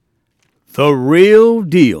The real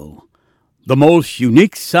deal. The most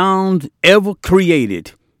unique sound ever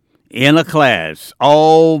created in a class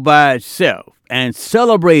all by itself and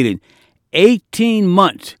celebrating 18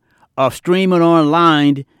 months of streaming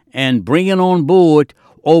online and bringing on board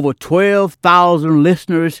over 12,000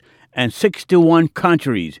 listeners and 61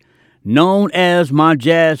 countries. Known as my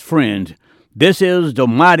jazz friends, this is the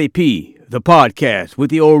Mighty P, the podcast with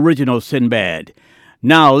the original Sinbad.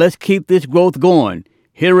 Now let's keep this growth going.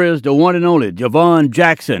 Here is the one and only Javon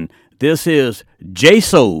Jackson. This is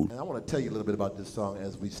J-Soul. And I want to tell you a little bit about this song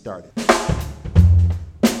as we started.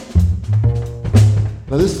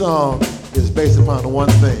 Now this song is based upon the one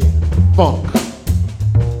thing, funk.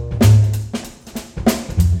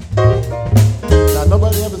 Now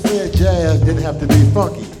nobody ever said jazz didn't have to be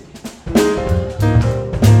funky.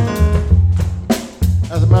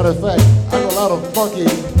 As a matter of fact, I know a lot of funky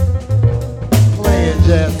playing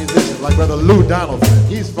jazz musicians, like Brother Lou Donaldson.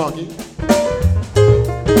 He's funky.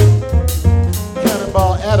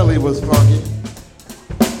 Cannonball Adderley was funky.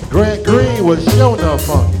 Grant Green was sure enough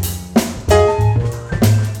funky.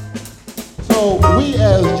 So we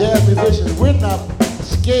as jazz musicians, we're not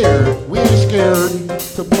scared. We ain't scared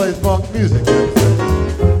to play funk music.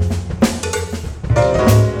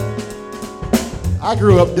 I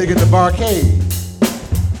grew up digging the barcade.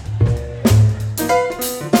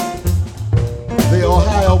 The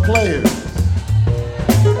Ohio Players.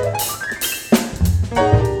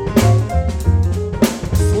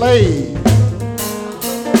 Slave.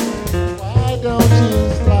 Why don't you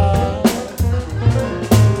slide?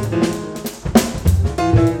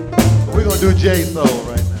 We're gonna do J-Soul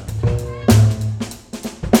right now.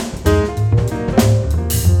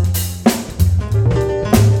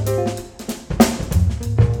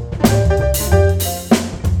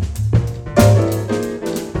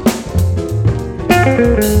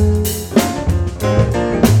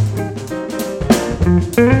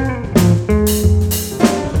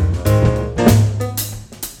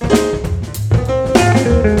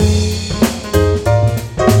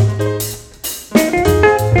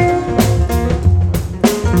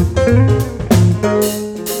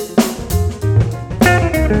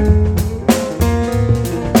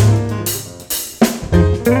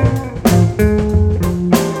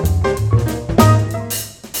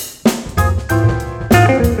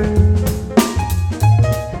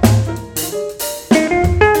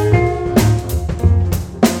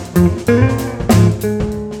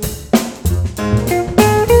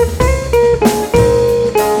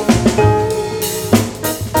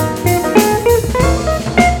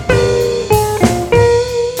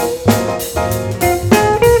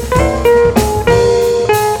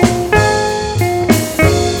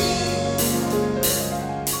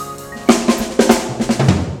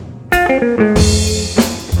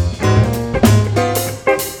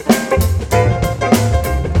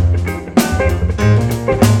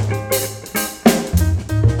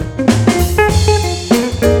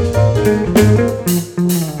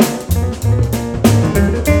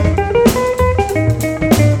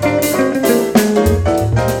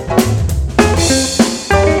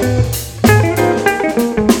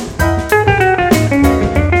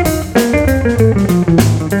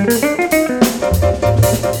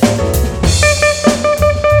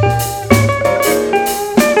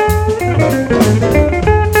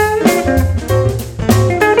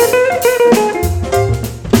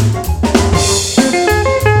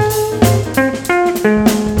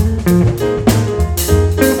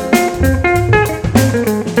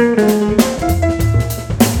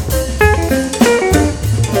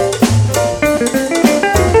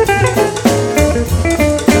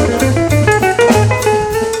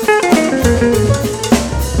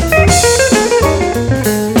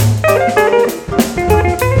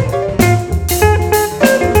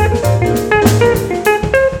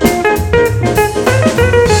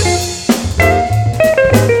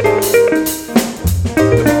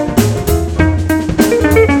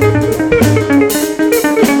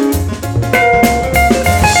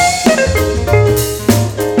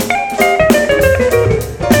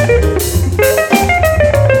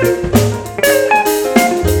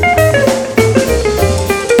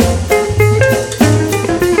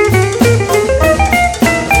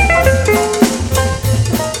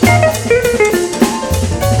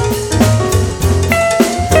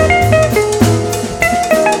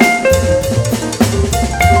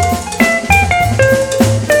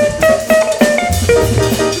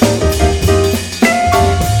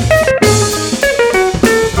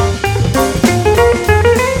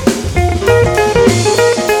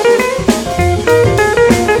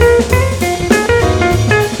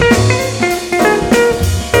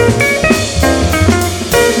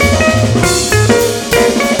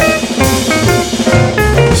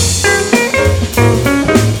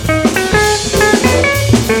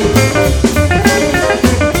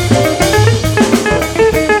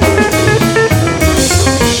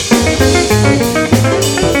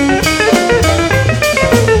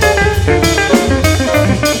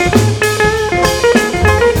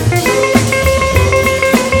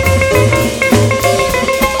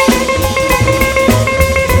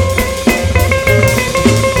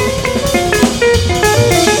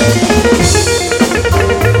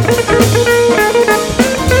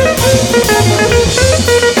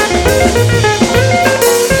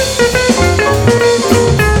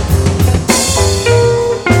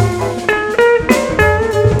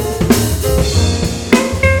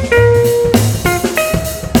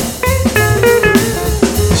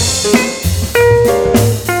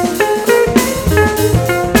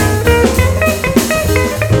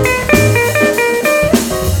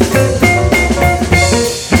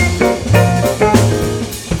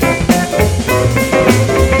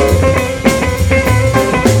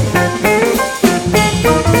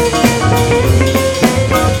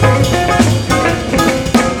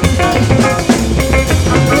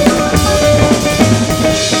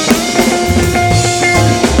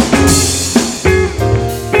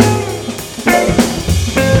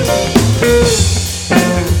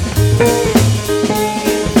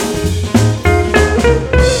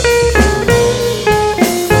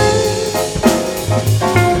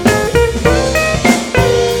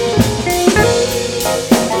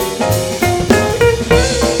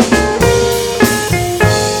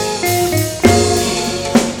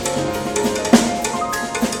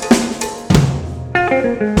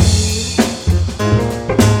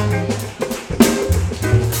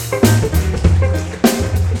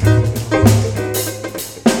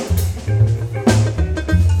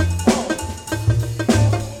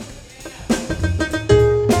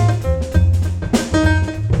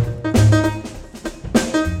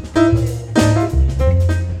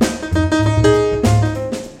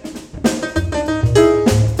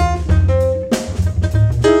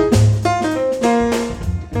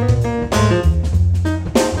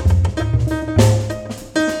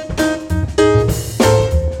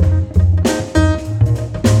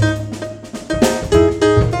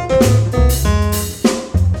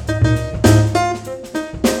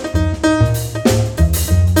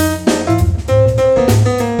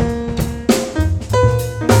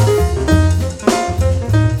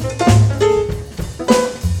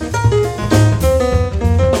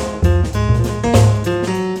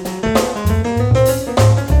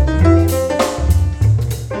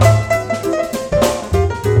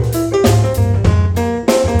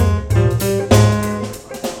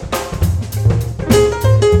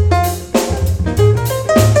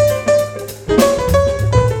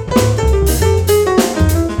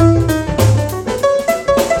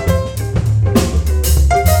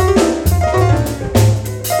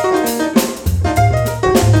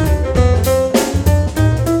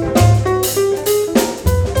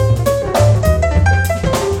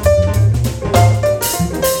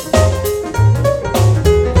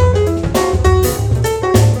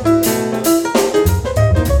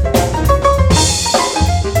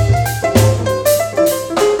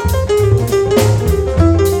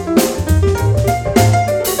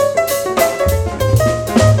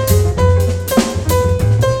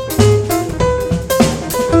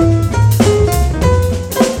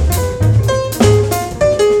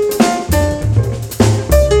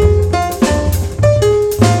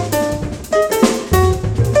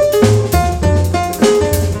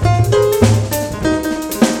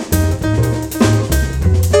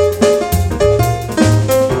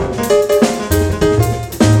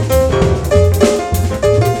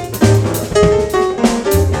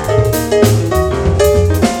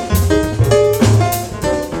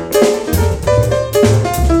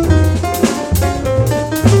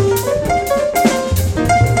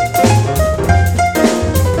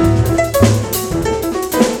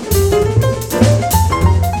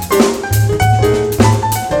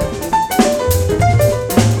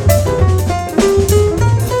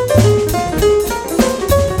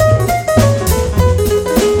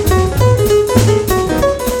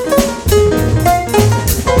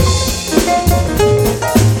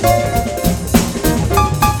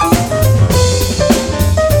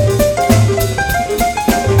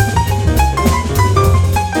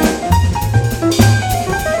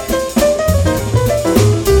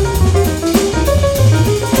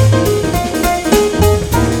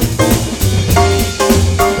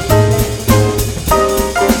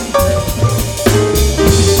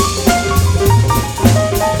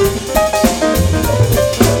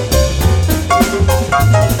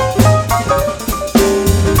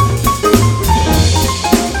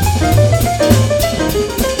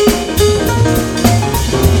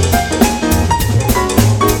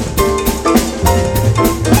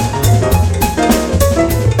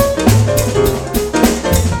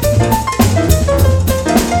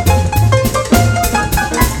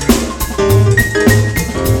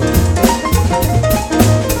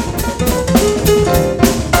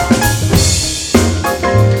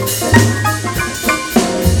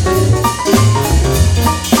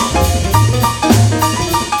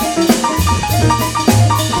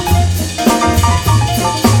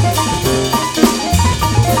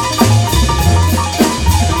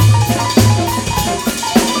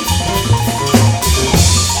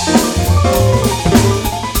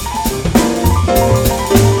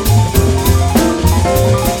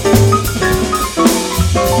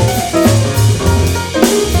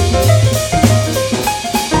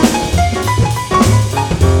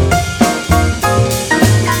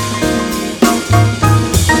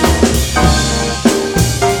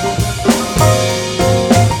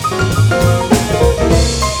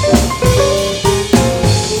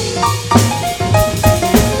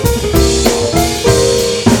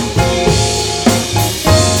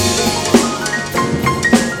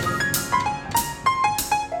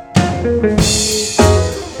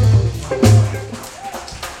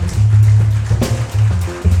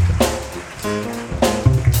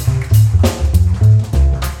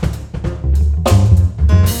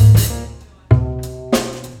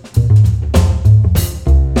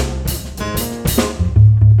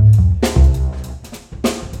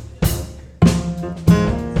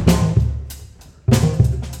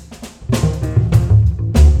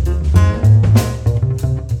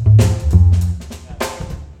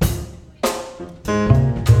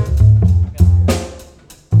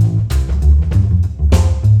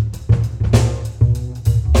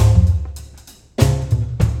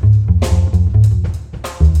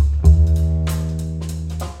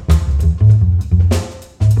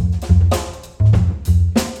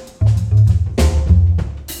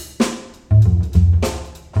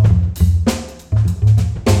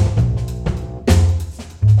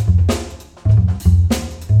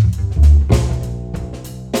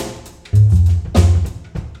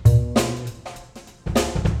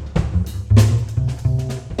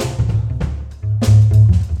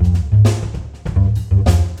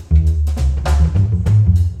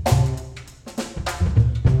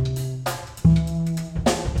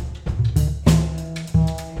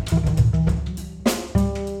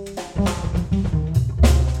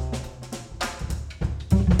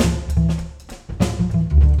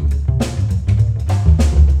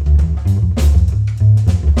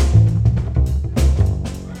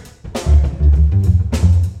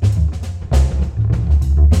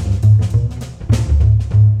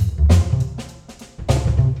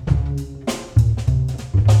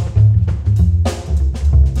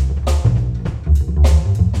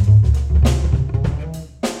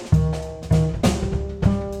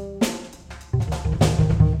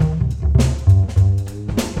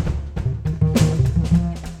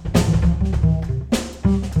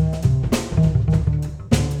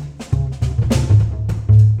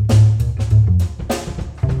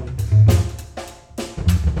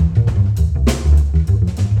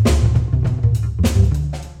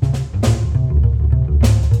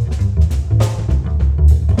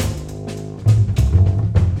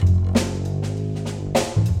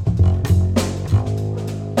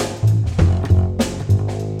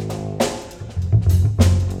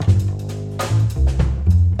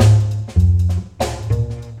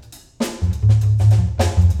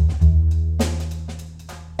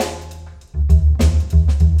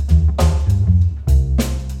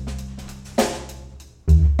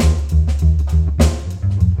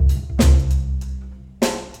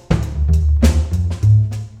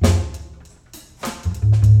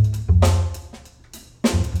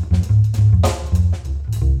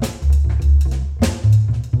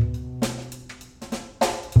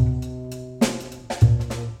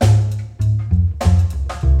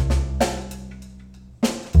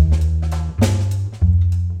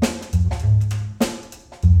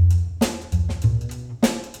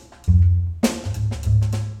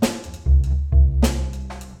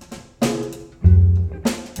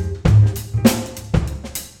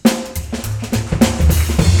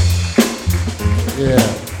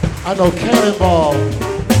 know Cannonball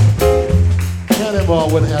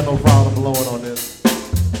wouldn't have no problem blowing on this.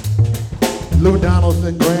 Lou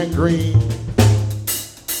Donaldson, Grant Green,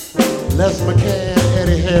 Les McCann,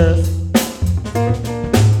 Eddie Harris.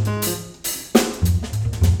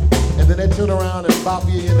 And then they turn around and bop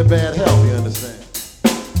you into bad health, you understand?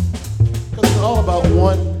 Because it's all about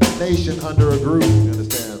one nation under a groove, you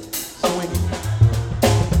understand? Swinging.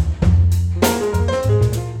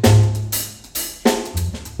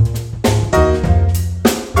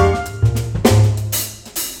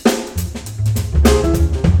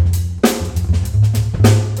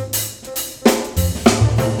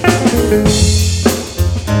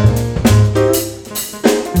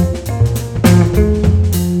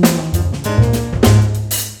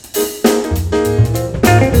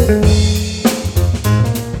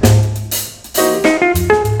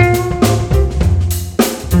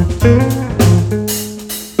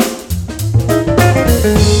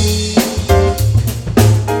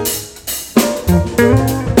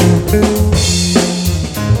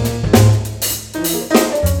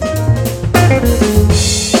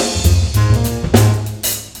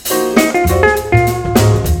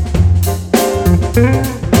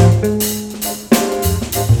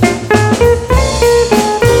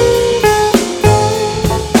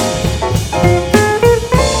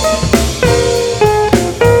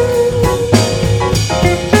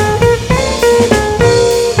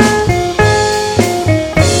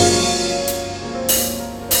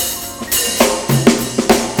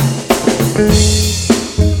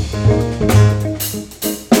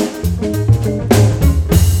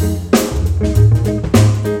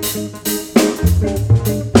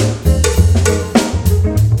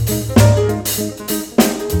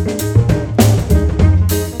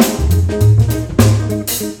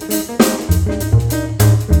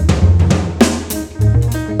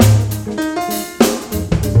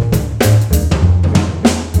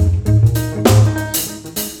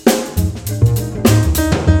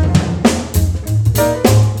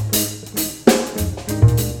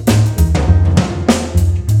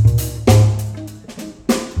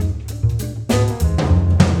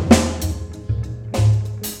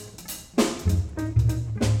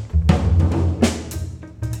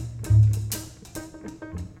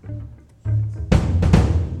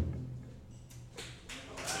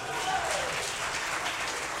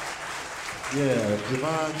 Yeah,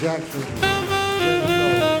 Javon Jackson.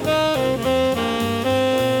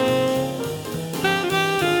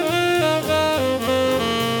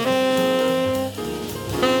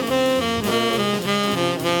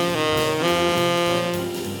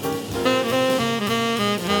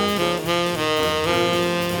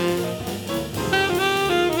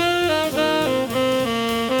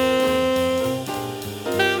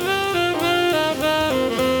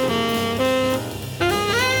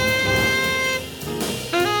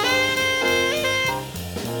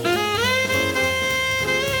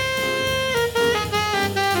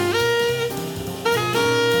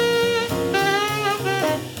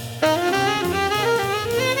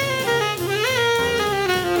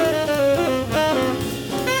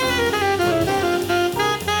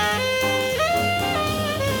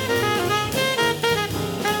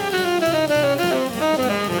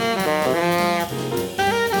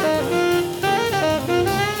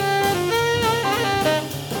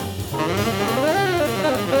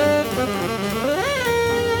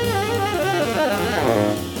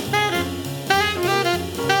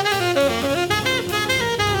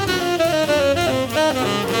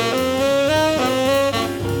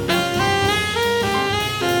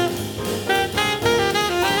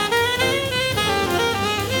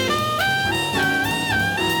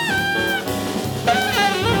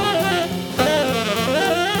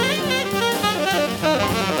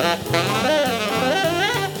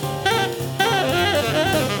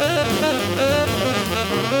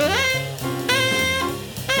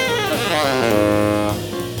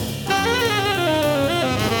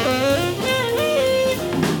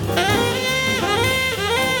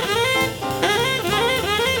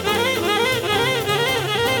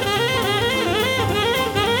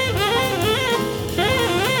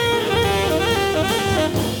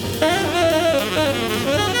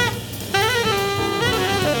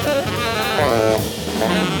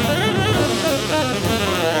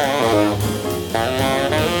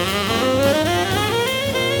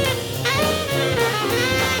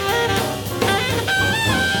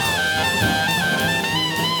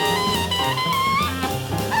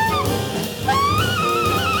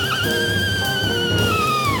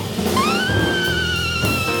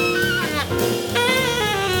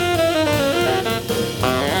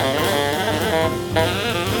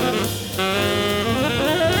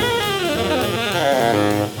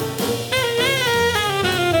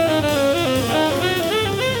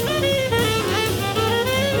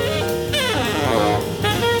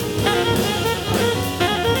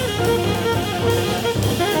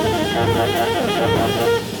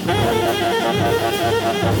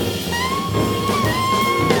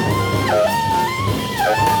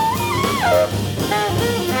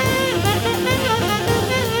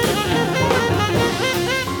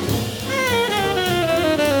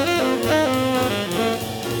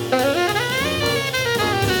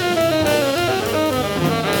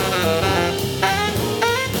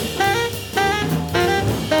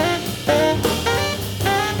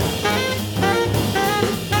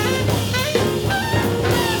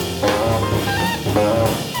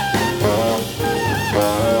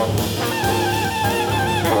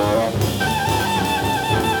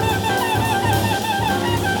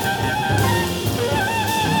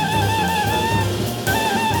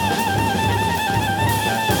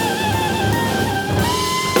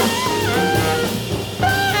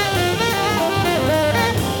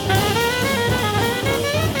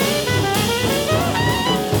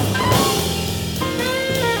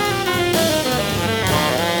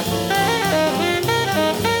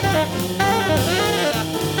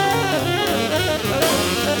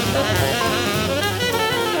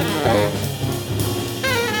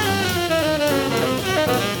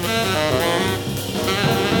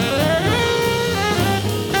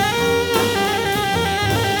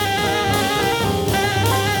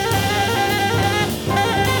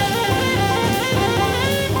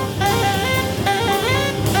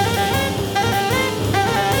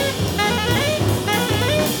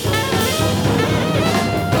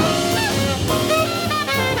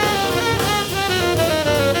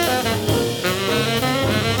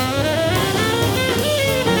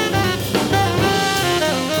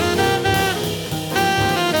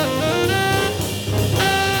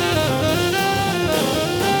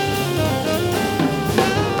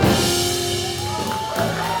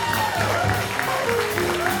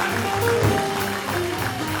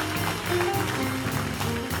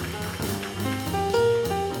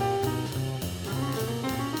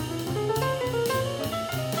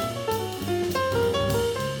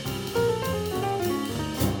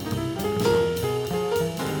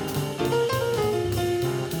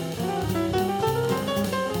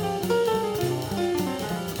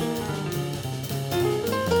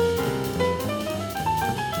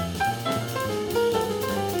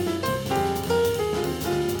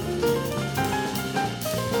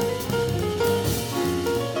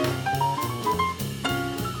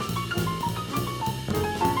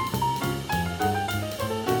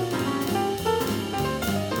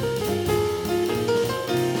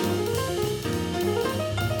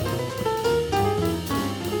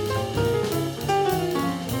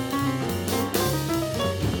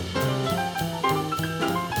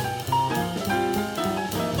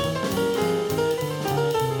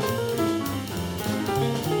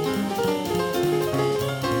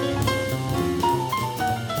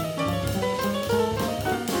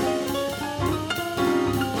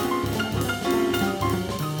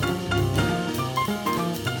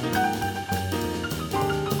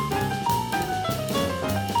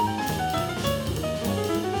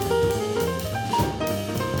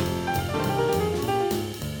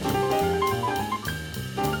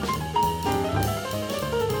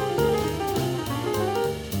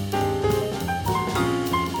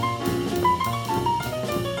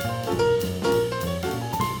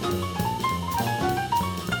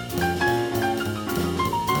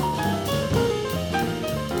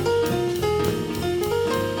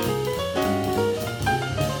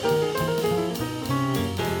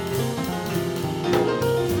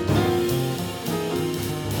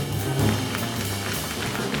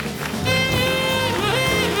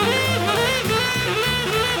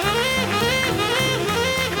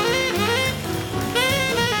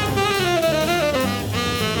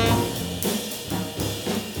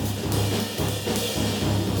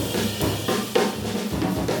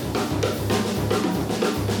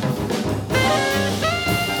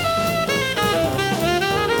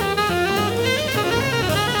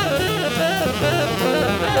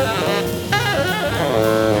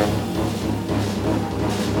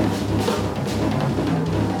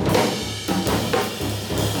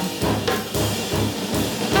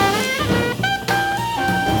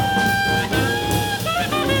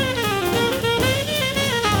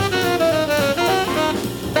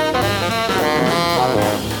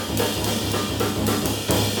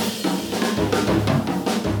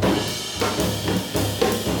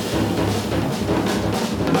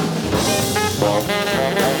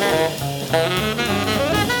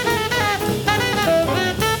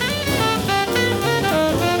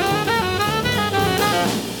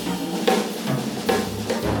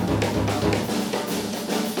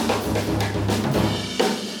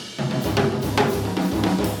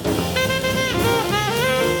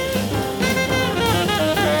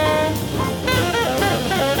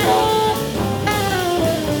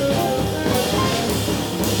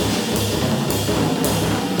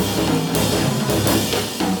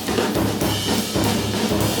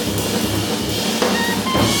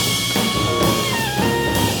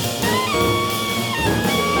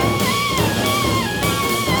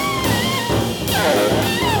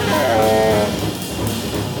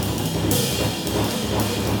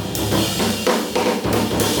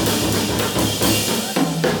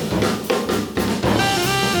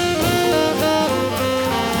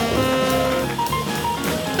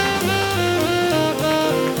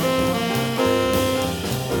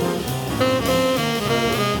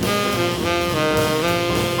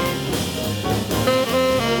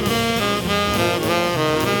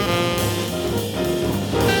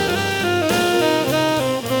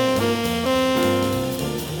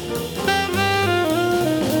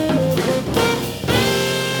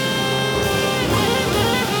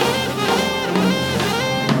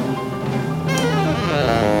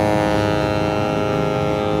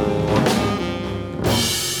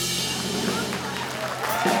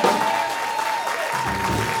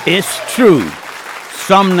 It's true.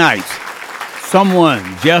 Some nights, someone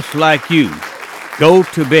just like you go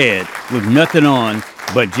to bed with nothing on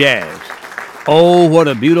but jazz. Oh, what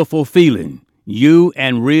a beautiful feeling. You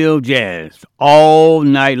and real jazz all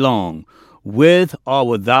night long, with or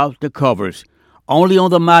without the covers. Only on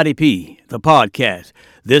the Mighty P, the podcast.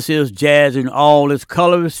 This is jazz in all its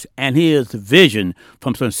colors, and here's the vision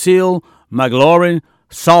from Cecile McLaurin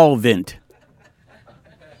Solvent.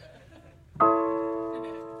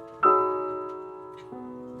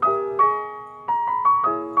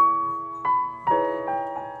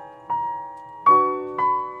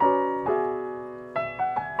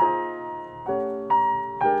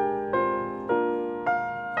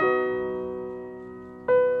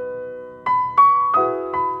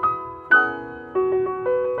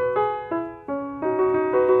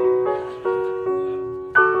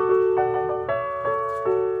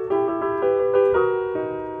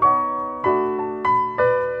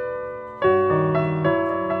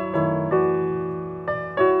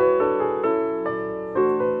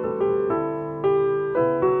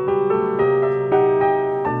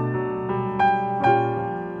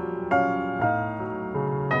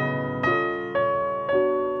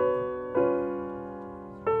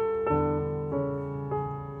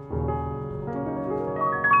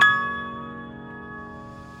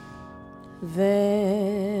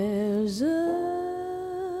 There's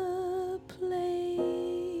a place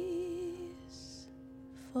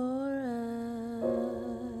for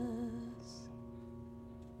us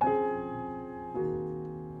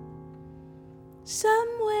somewhere,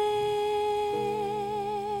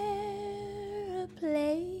 a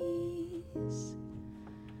place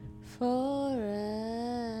for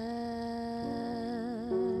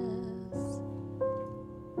us,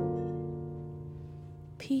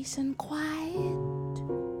 peace and quiet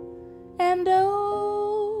and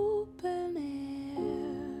open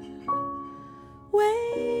air.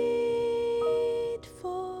 Wait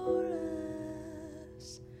for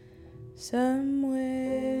us somewhere.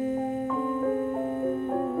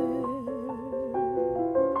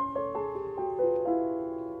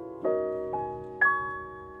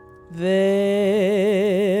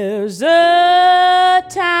 There's a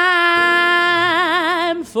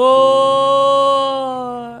time for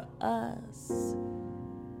us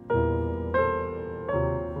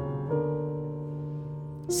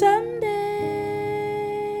someday,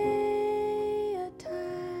 a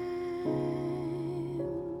time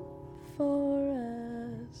for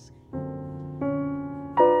us,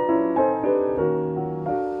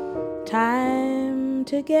 time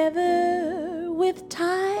together with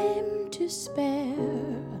time to spare,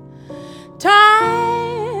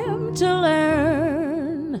 time to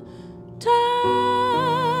learn,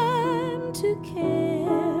 time to care.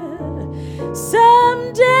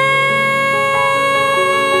 Someday,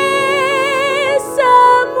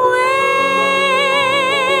 somewhere,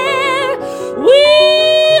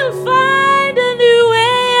 we'll find a new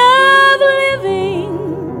way of living.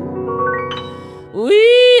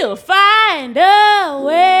 We'll find a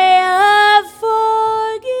way of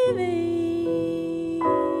forgiving.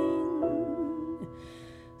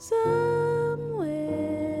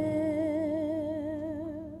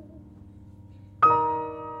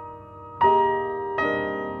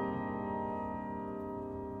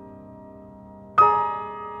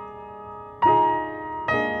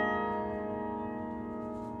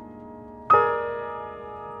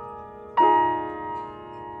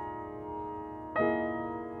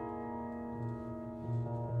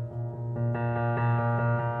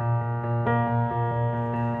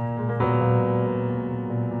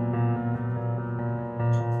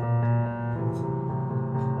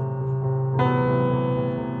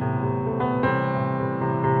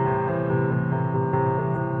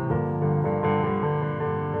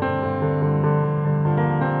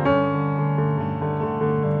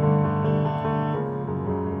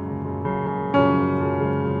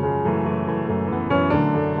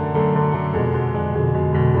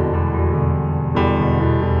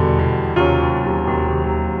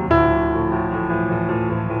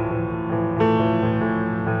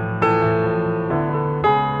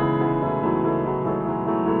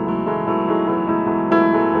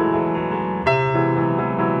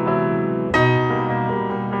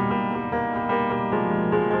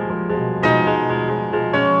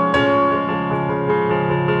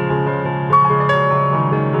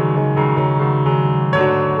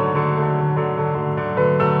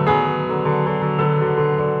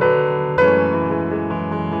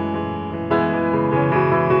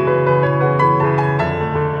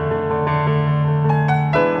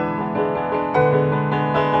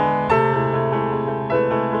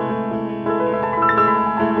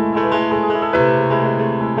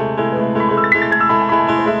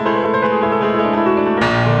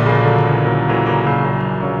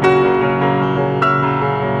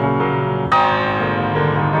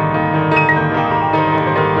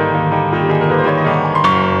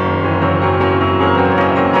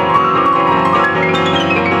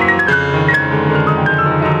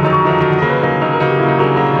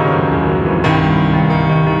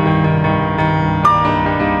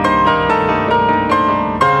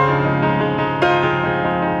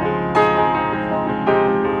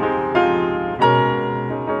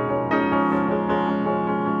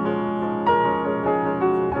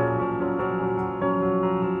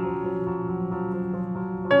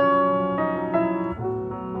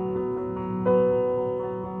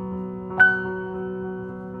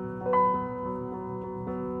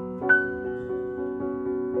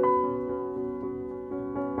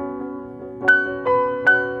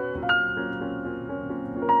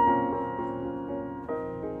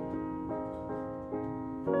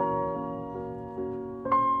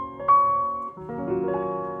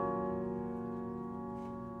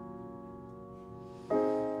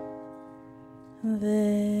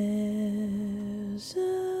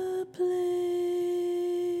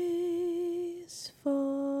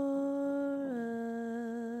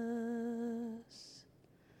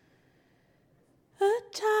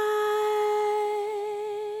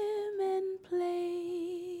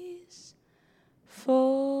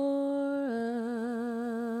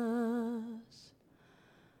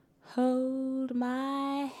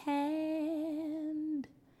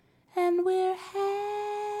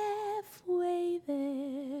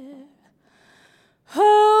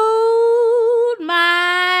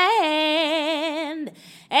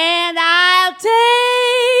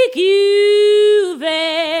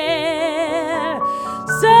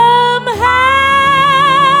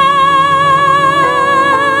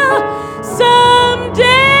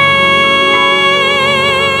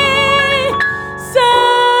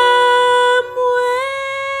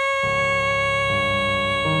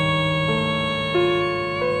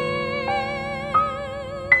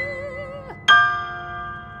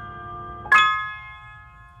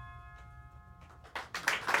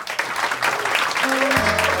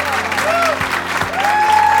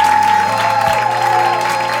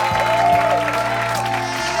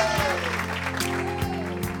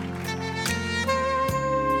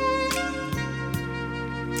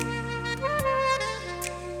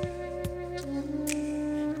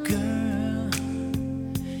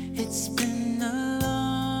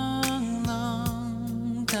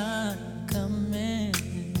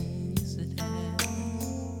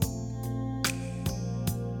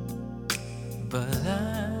 but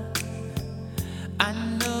I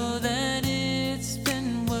know that it's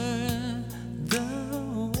been worth the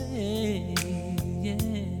wait. Yeah.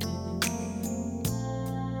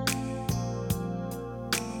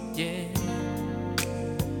 Yeah.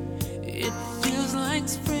 It feels like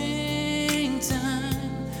springtime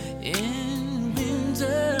in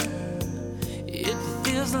winter. It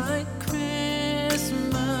feels like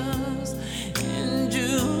Christmas in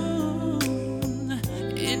June.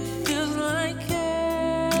 It feels like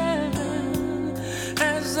heaven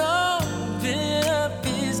has opened up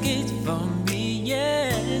its gates for me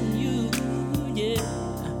and you. Yeah.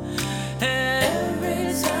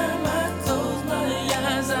 Every time I close my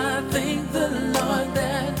eyes, I thank the Lord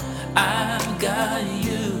that I've got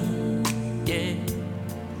you. Yeah.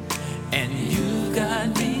 And you got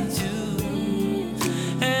me too.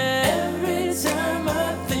 Every time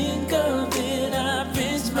I think of it, I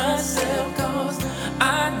pinch myself, 'cause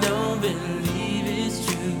I don't believe it's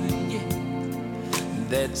true, yeah,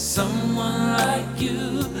 that someone like you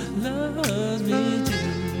loves me too,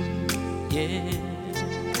 yeah.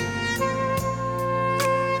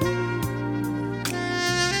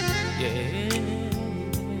 Yeah.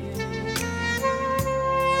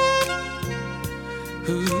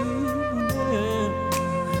 Ooh.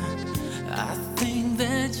 I think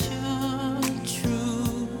that you're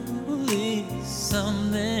truly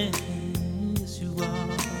something, yes you are.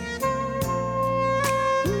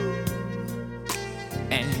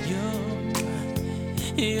 And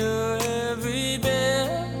you're every bit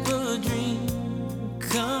of a dream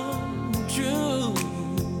come true.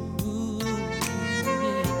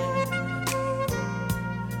 Yeah.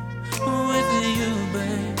 With you,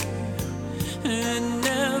 babe, it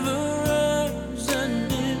never ends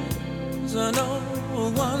and ends. I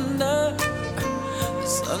don't wonder the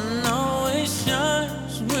sun always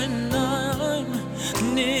shines when I'm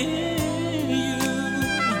near you.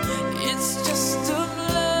 It's just a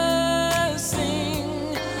blessing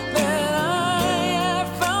that I have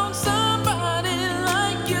found somebody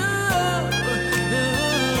like you.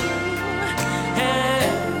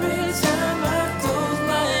 Every time I close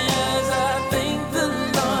my eyes, I thank the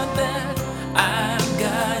Lord that I've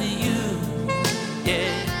got you.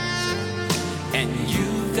 Yeah. And you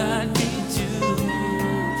got me too.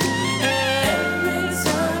 Every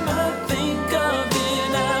time I think of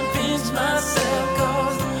it, I pinch myself,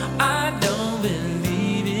 'cause I don't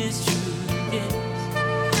believe it's true, yes,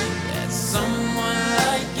 that someone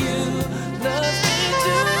like you loves me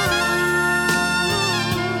too.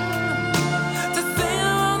 To think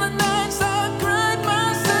of all the nights I cried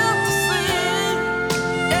myself to sleep,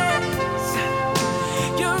 yes.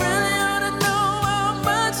 You really ought to know how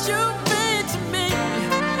much you mean to me.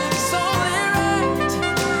 It's only right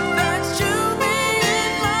that you be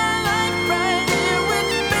in my life right here with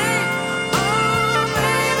me. Oh,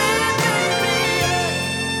 baby, baby,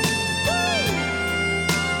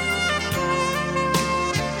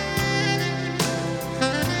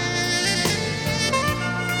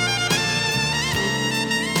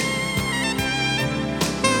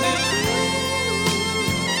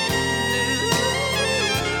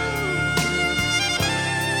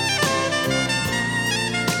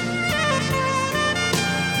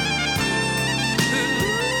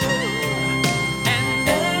 and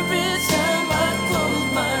every time I close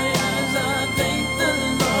my eyes, I thank the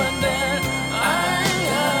Lord that I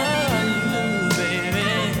got you,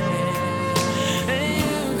 baby. And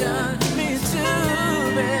you got me too,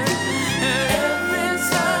 baby. Every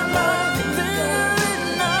time I think of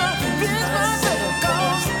it, I pinch myself,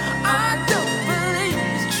 'cause I don't believe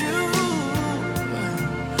it's true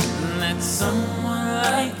that someone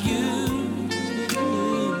like you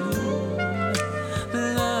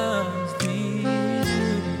loves me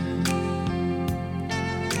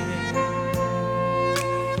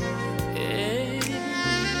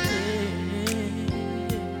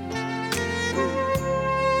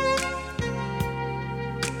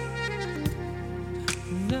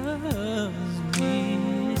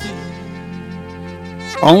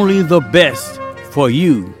Only the best for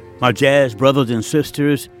you, my jazz brothers and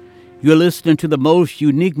sisters. You're listening to the most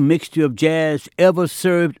unique mixture of jazz ever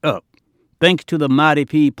served up. Thanks to the Mighty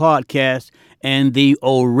P podcast and the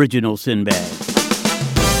original Sinbad.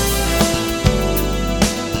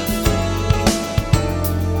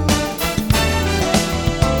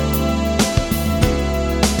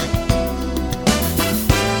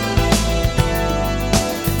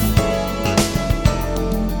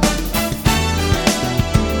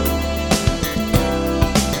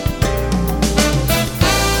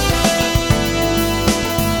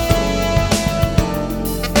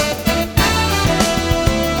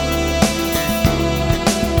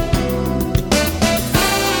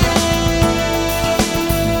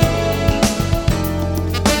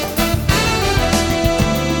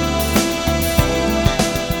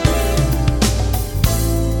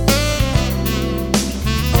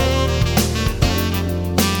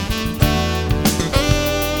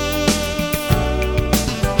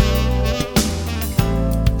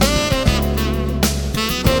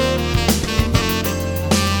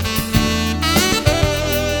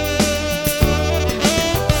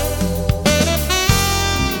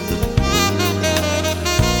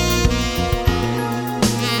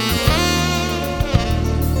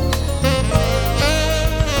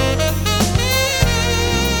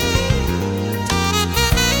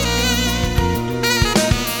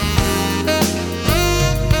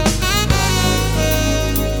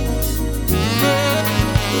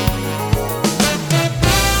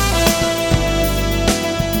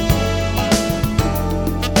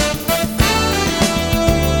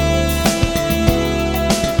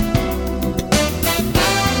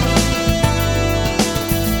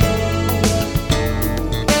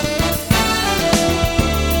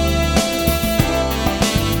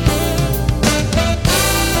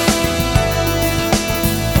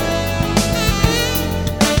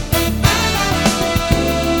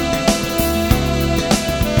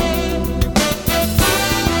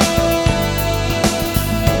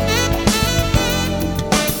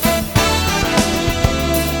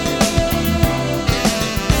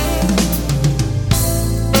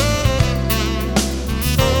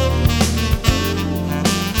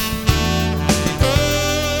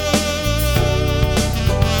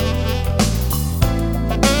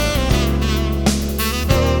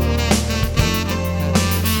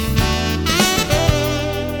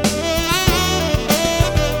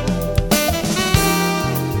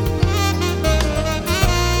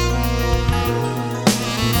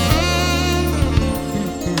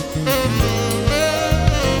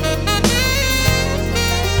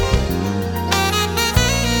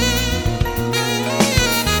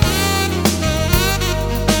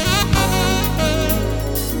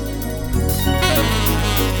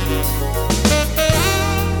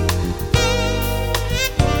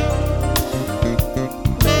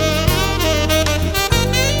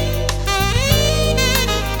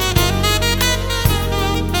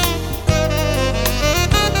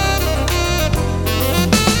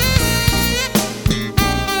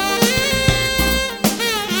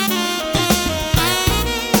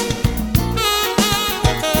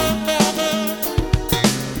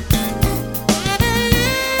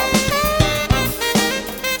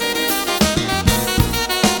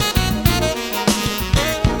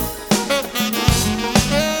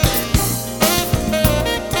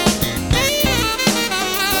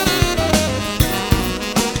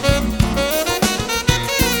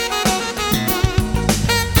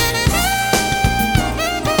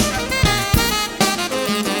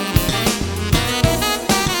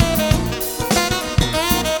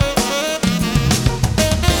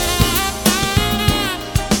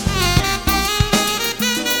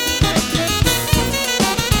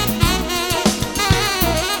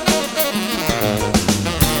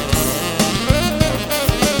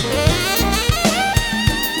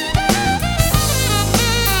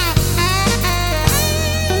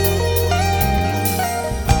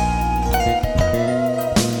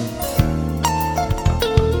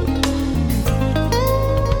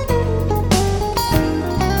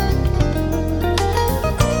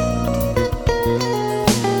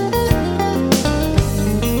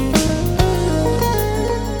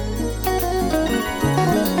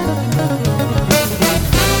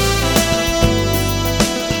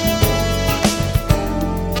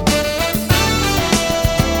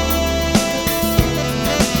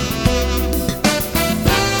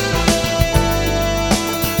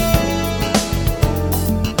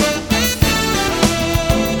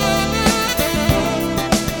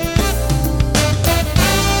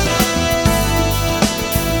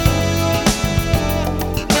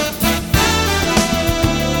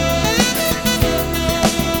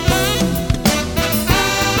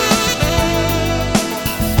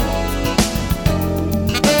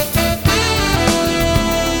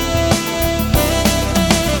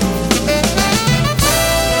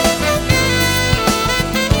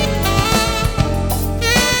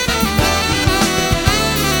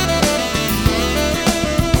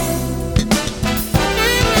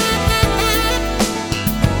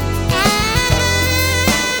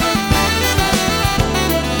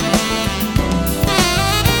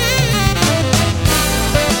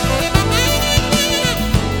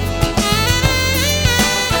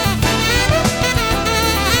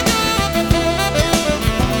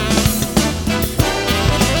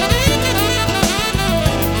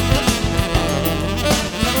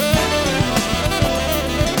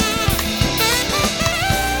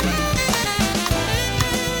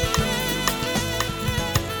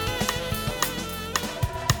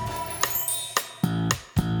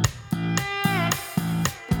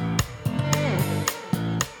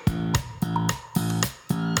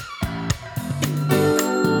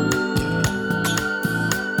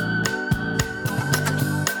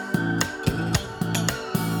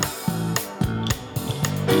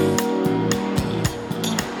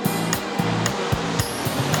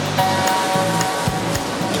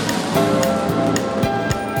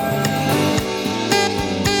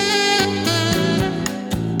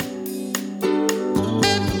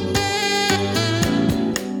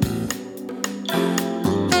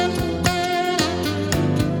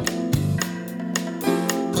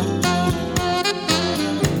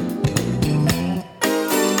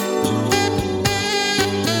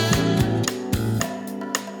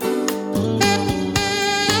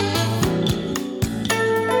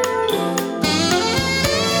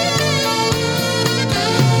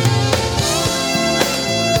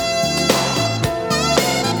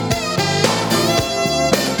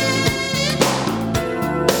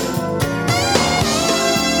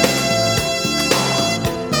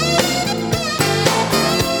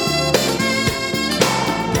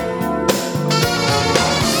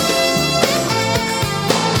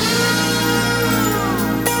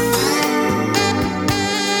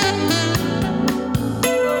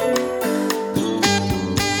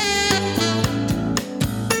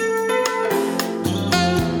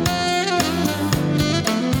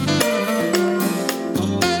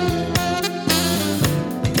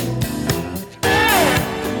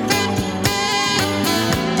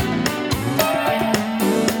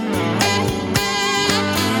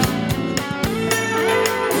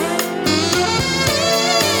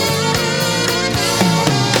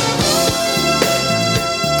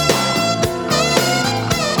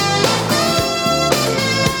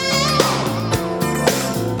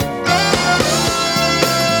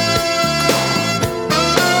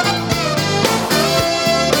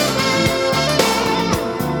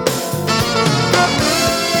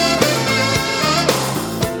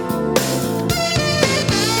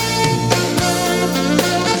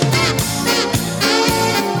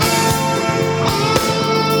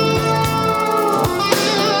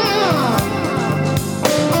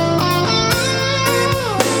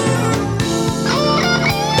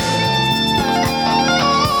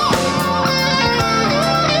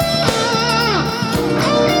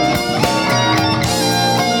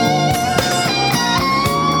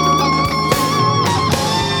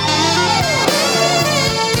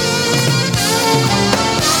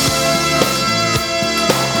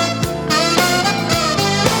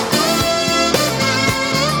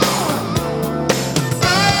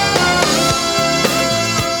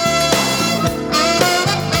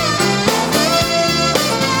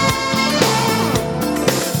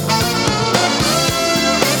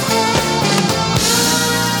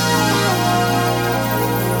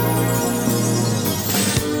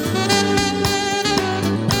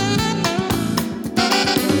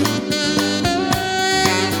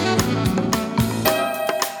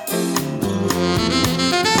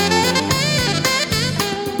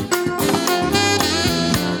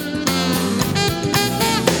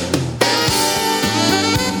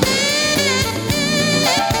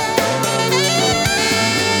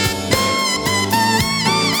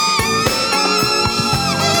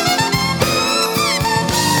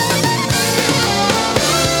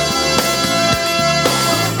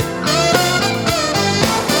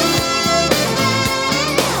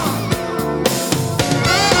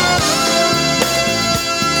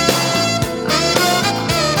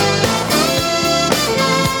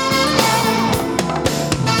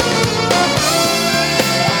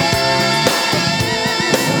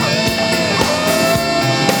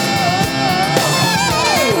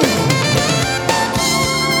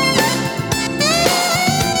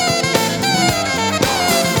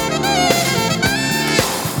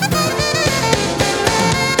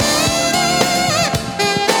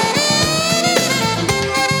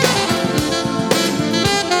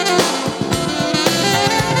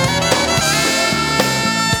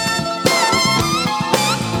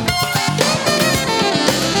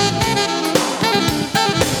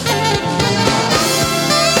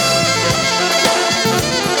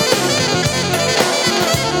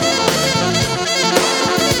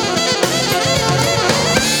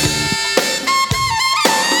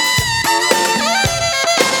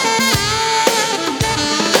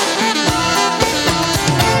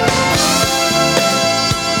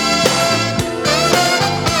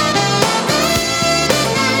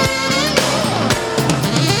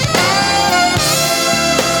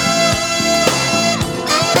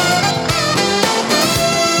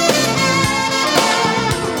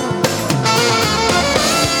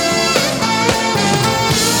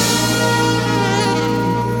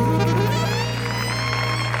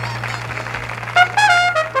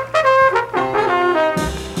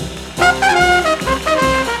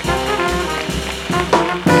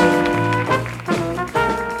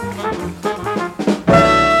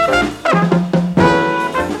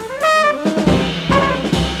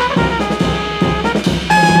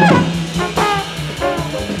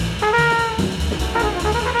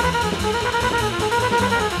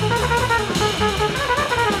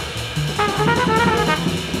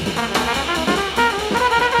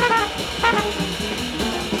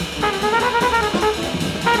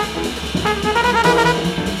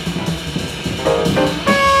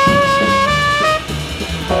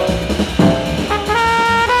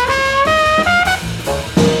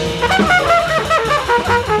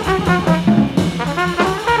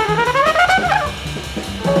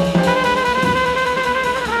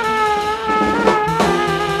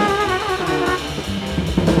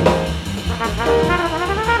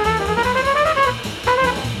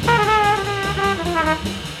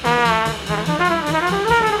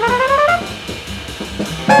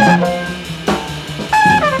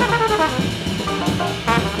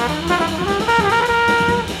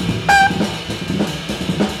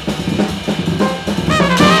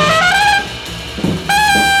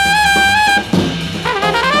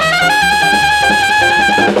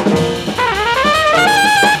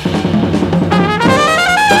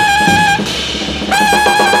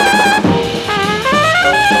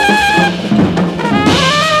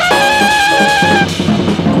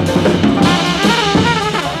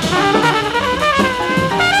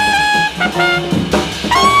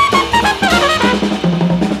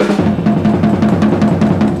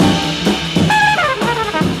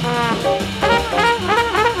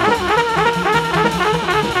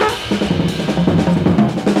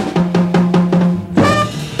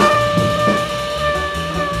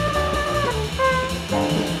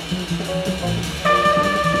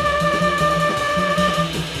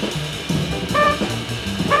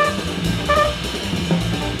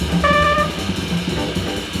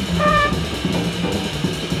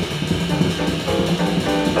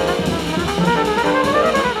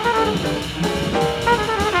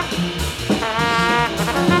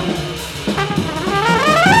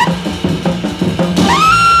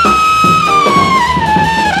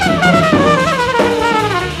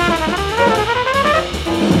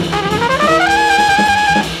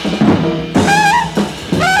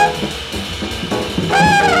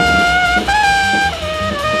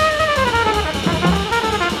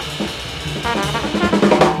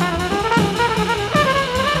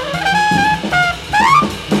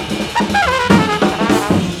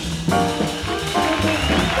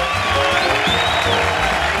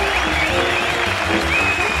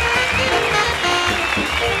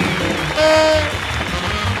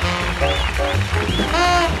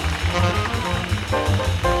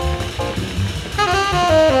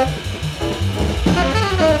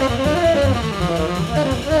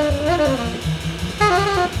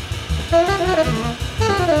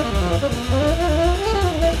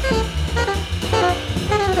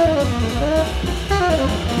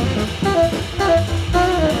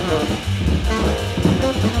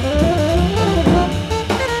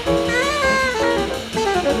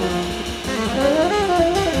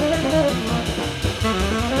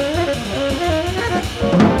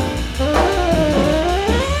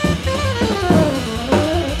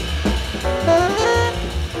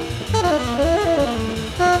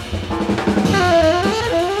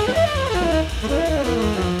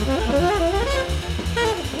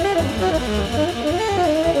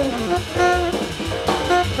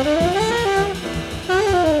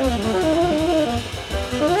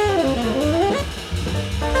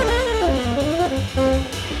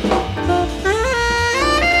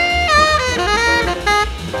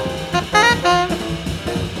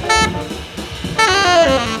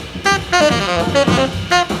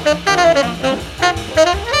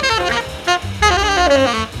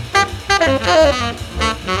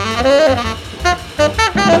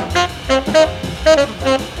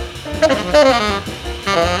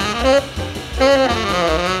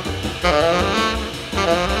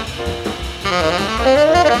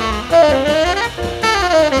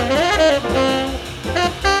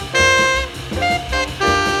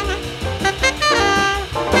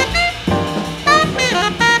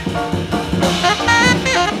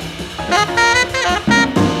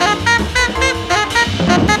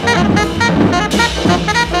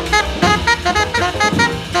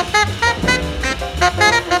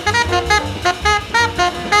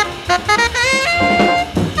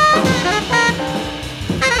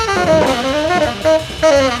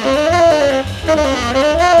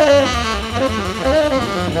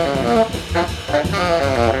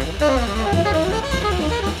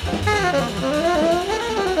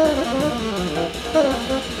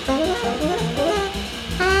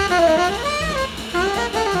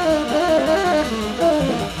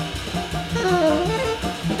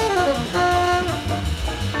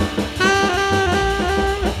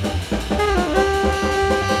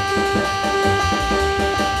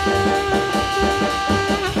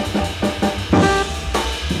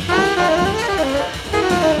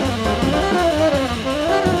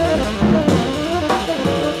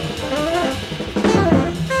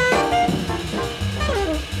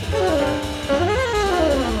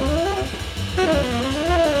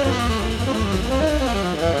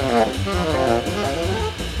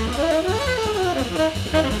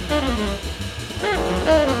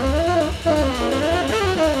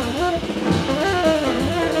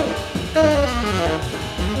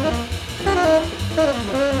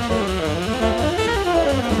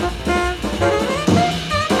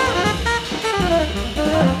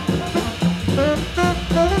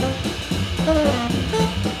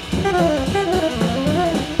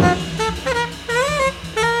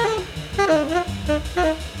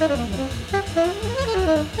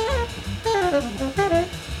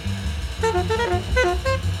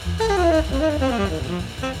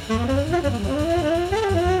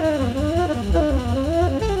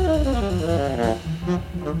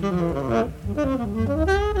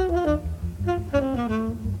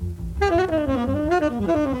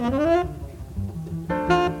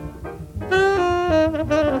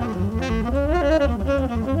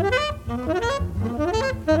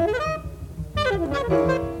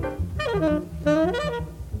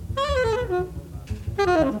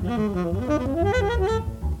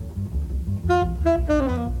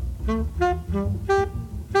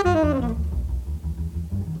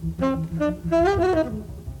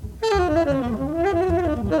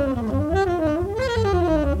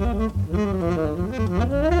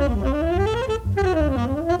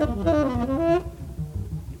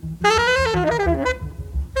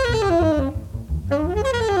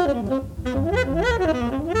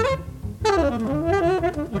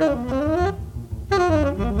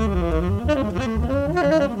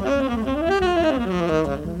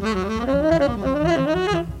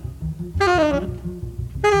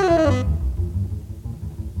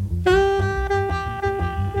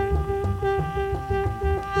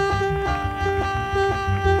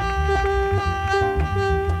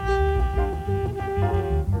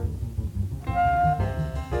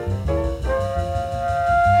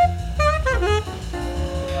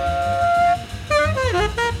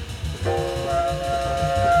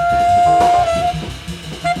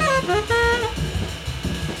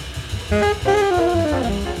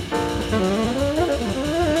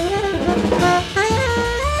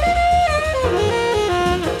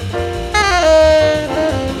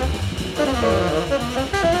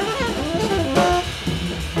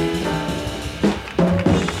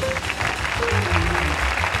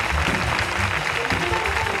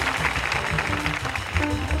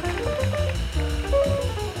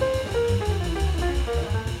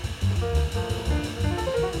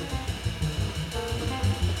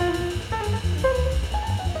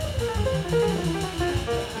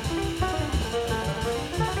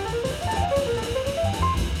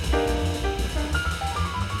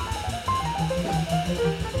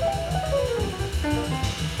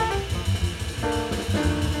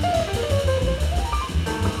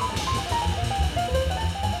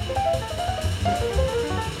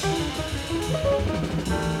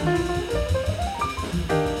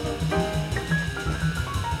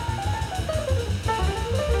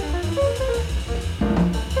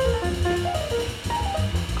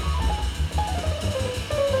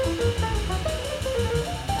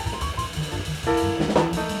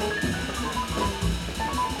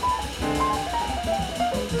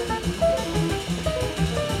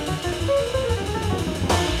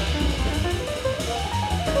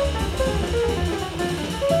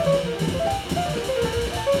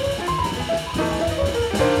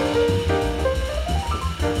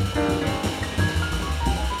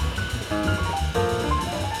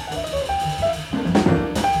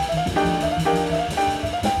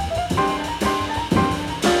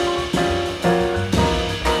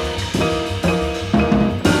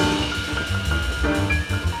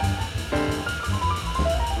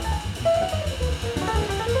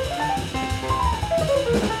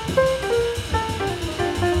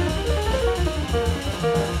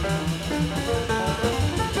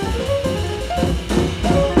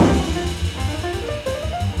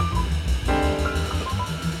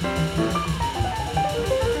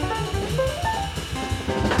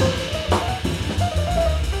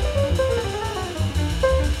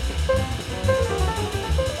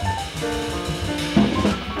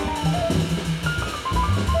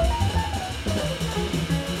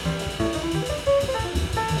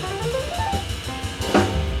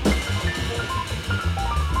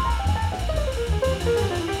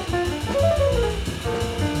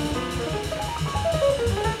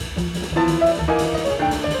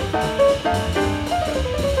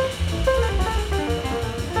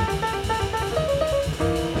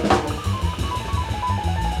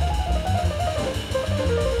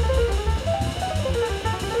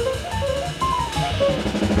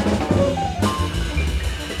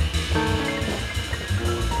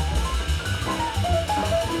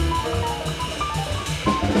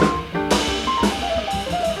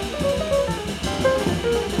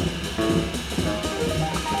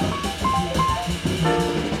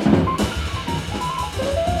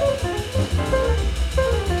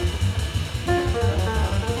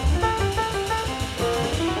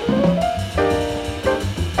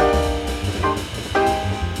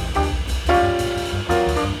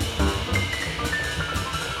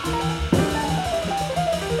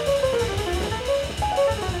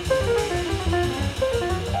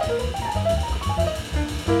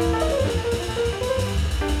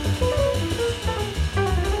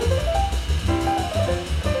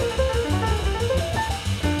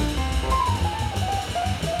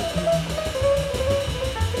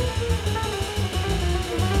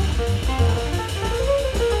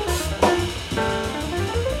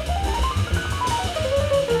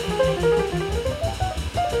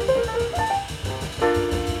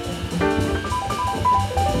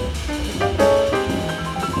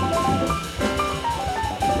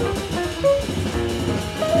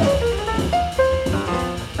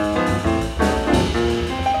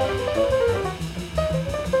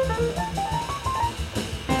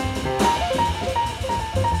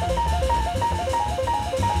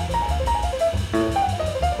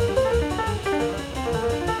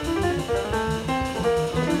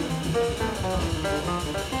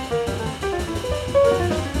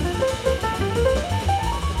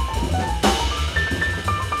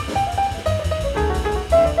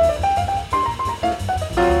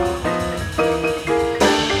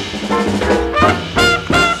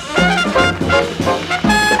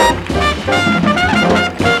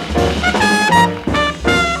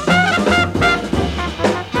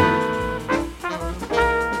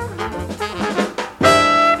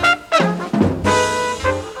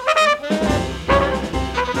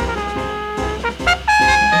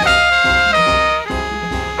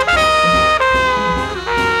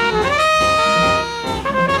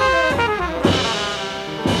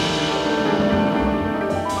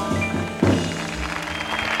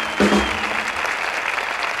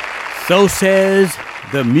 So says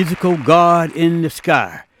the musical God in the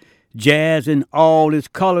sky. Jazz in all its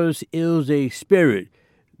colors is a spirit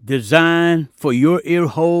designed for your ear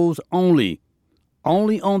holes only.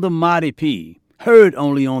 Only on the Mighty P. Heard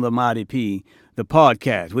only on the Mighty P, the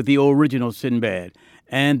podcast with the original Sinbad.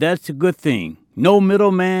 And that's a good thing. No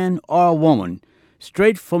middleman or woman.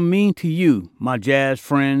 Straight from me to you, my jazz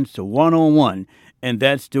friends, to one-on-one. And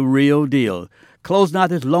that's the real deal. Closing out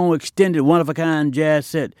this long, extended, one-of-a-kind jazz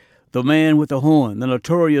set. The man with the horn, the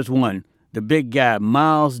notorious one, the big guy,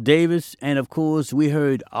 Miles Davis, and of course we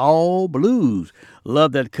heard All Blues.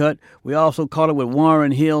 Love that cut. We also caught it with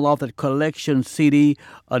Warren Hill off that collection CD,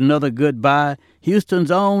 Another Goodbye.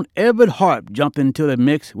 Houston's own Everett Harp jumped into the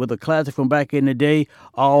mix with a classic from back in the day,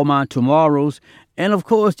 All My Tomorrows. And of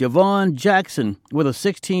course, Yvonne Jackson with a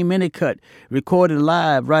 16-minute cut recorded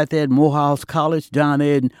live right there at Morehouse College down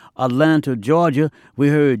there in Atlanta, Georgia. We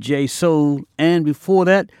heard J Soul, and before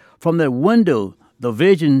that, from the Window, the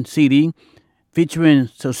Vision CD, featuring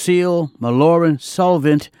Cecile Maloran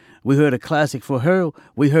Solvent, we heard a classic for her.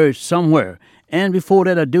 We heard Somewhere. And before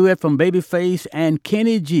that, a duet from Babyface and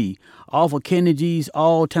Kenny G, off of Kenny G's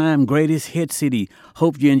all-time greatest hit CD.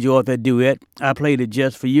 Hope you enjoyed that duet. I played it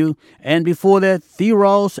just for you. And before that,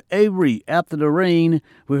 Theros Avery, After the Rain,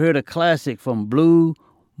 we heard a classic from Blue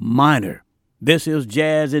Minor. This is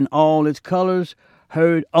jazz in all its colors,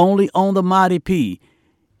 heard only on the Mighty P.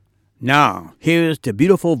 Now, here's the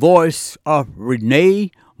beautiful voice of Renee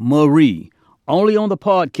Marie. Only on the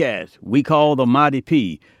podcast we call the Mighty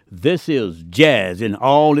P. This is jazz in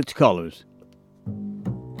all its colors.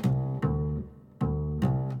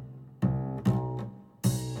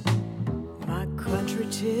 My country,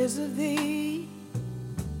 'tis of thee,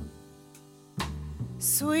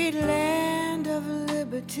 sweet land of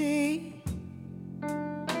liberty.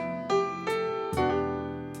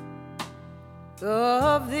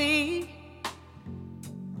 Of thee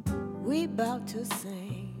we bout to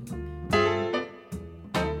sing.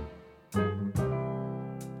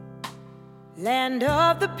 Land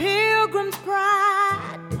of the Pilgrim's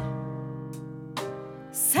pride,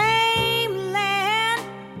 same land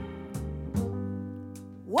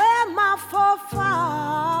where my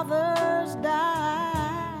forefathers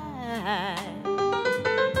died.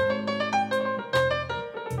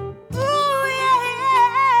 Ooh, yeah.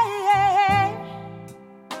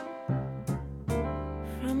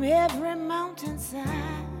 From every mountainside,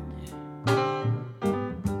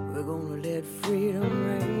 we're gonna let freedom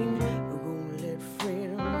ring. We're gonna let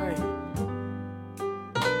freedom ring.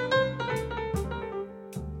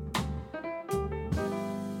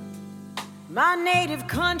 My native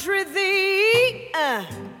country, thee,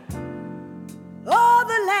 oh,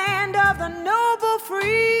 the land of the noble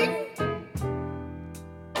free.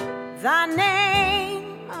 Thy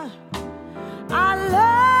name I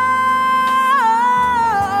love.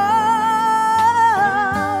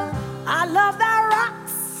 I love thy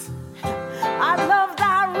rocks, I love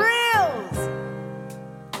thy rills,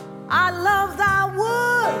 I love thy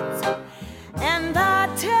woods and thy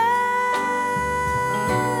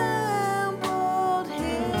templed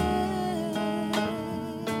hills.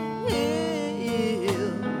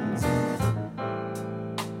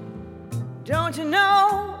 Don't you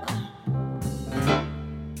know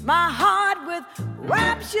my heart with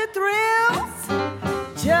rapture thrills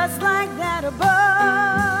just like that above?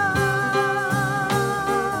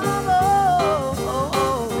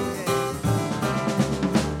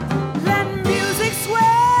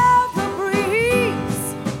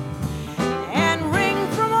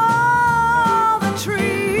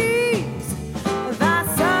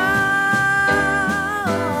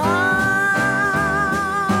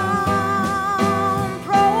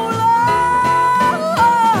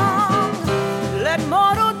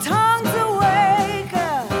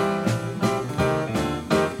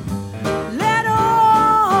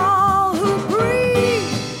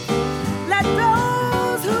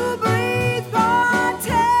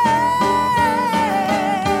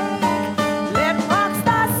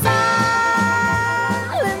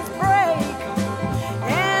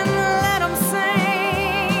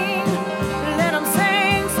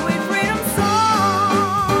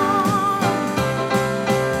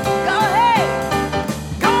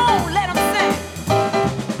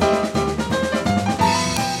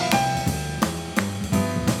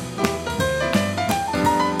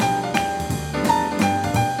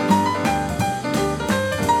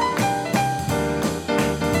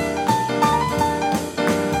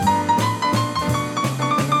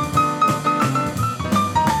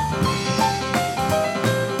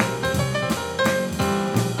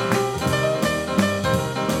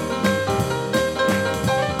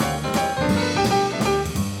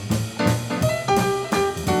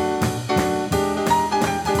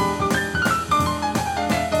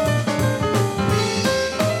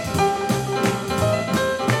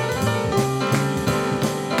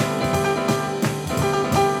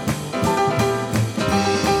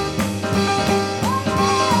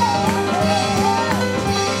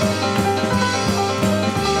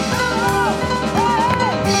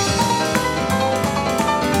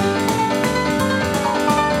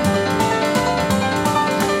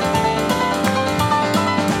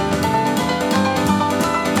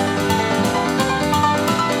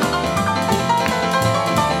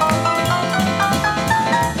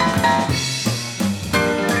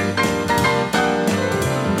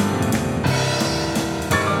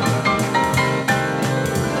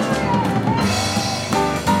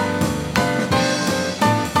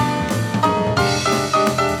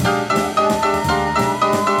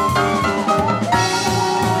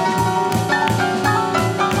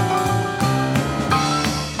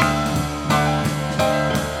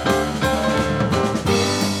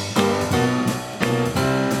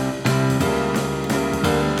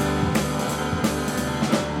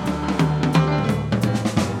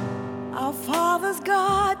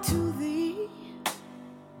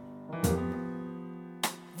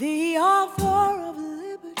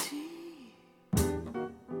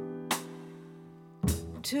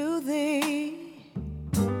 To thee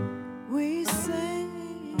we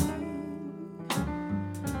sing,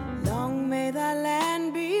 long may thy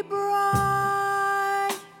land be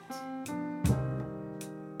bright,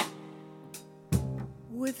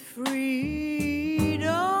 with freedom's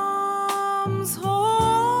holy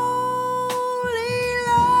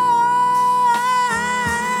light.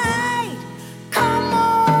 Come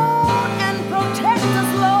on and protect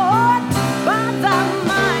us, Lord, by thy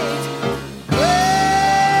might.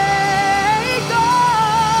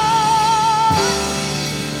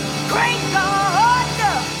 Great God, great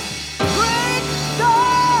God, great God,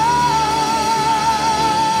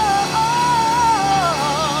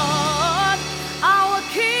 our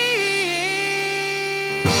King.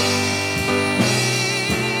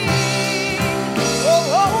 Oh,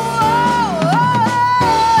 oh, oh, oh.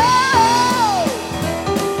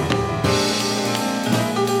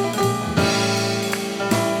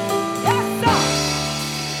 Yes, sir.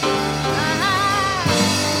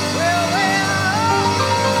 Well, well.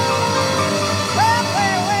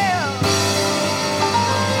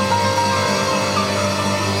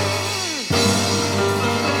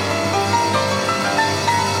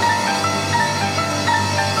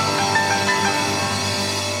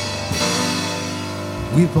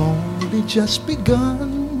 We've only just begun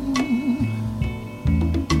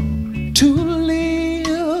to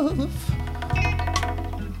live.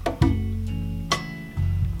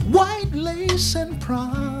 White lace and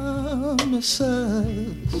promises,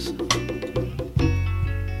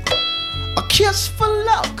 a kiss for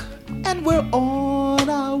luck, and we're on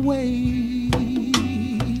our way.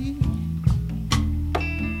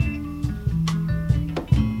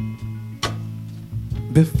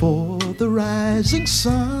 Before the rising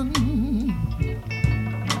sun,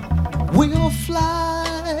 we'll fly.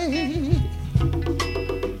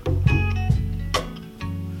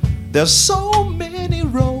 There's so many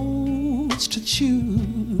roads to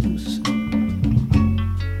choose.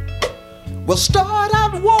 We'll start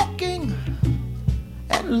out walking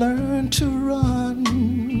and learn to run,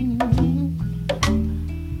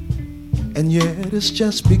 and yet it's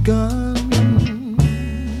just begun.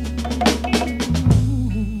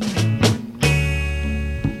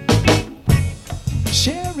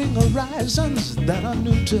 Sharing horizons that are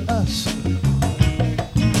new to us,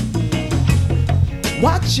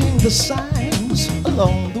 watching the signs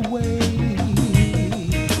along the way,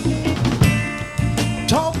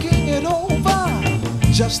 talking it over,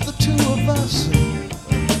 just the two of us,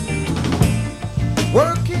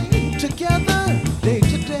 working together day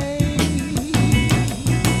to day,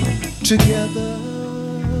 together.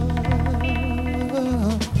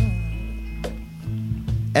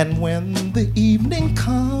 And when the evening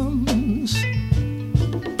comes,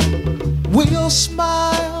 we'll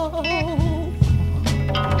smile.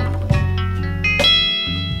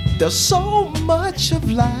 There's so much of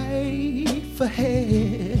life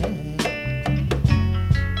ahead.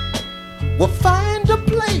 We'll find a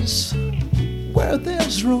place where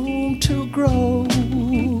there's room to grow,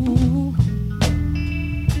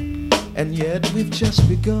 and yet we've just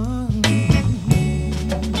begun.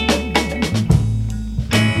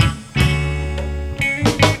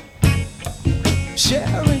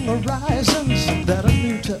 Sharing horizons that are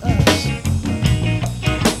new to us,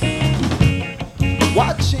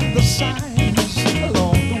 watching the signs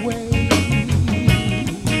along the way,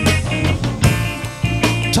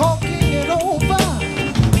 talking it over,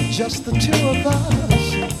 just the two of us,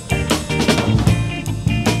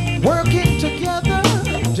 working together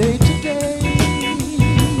day to day,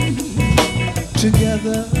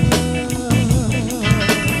 together.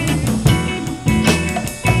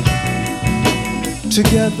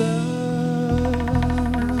 Together.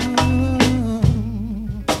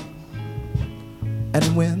 And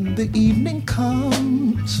when the evening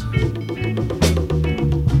comes,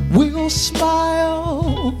 we'll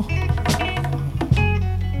smile.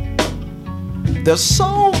 There's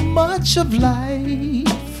so much of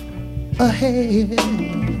life ahead.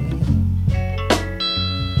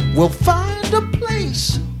 We'll find a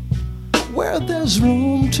place where there's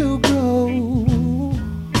room to grow,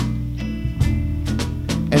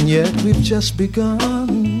 and yet we've just begun.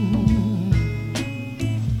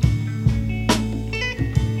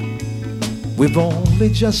 We've only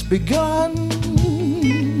just begun.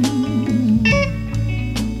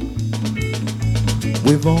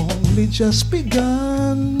 We've only just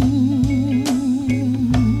begun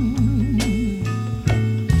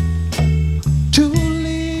to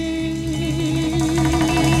live.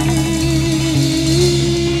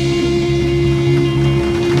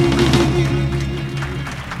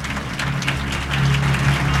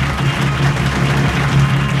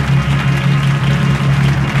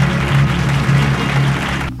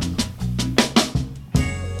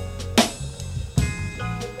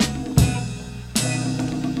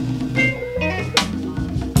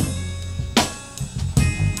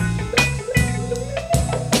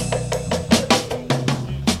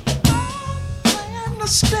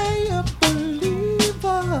 stay a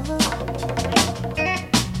believer.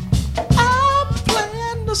 I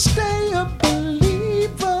plan to stay a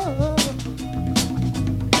believer.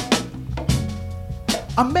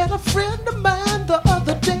 I met a friend of mine the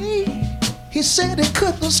other day. He said he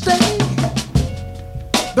couldn't stay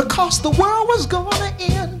because the world was gonna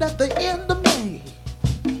end at the end of May.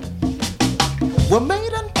 Well, May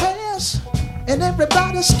done pass, and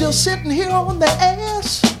everybody's still sitting here on their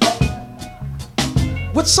ass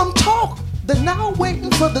with some talk. They're now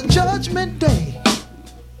waiting for the judgment day.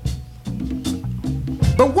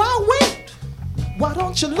 But why wait? Why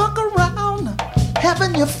don't you look around?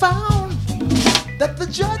 Haven't you found that the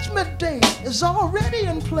judgment day is already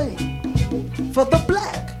in play for the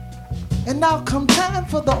black? And now come time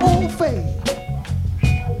for the old fade.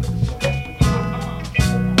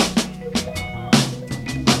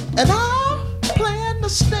 And I plan to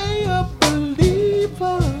stay a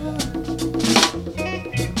believer.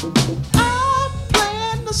 I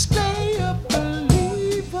plan to stay a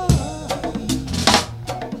believer.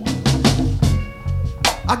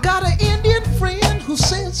 I got an Indian friend who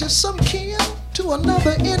says he's some kin to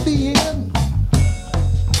another Indian.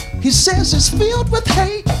 He says it's filled with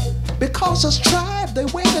hate because his tribe, they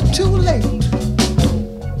waited too late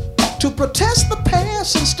to protest the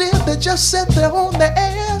past. Instead, they just sat there on their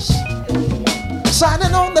ass,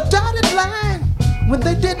 signing on the dotted line when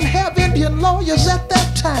they didn't have Indian lawyers at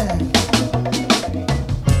that time.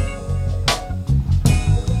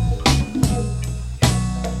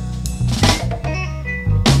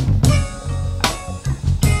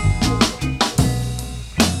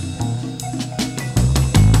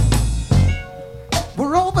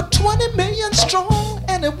 We're over 20 million strong,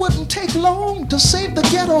 and it wouldn't take long to save the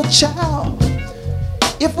ghetto child.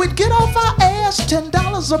 If we'd get off our ass,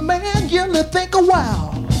 $10 a man, yearly think a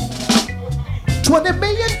while. 20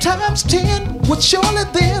 million times 10 would surely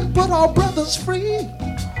then put our brothers free.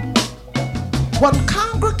 One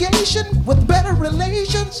congregation with better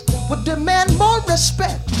relations would demand more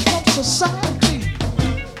respect from society.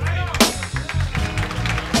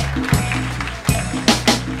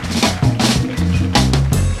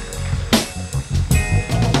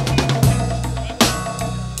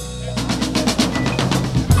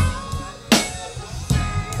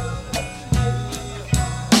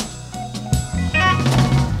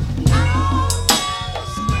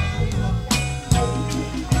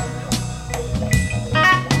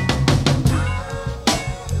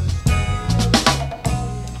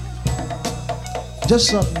 Just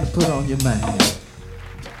something to put on your mind.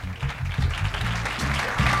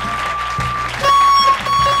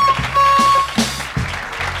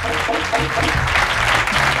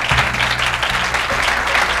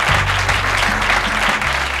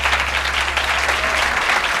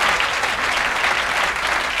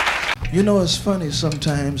 You know, it's funny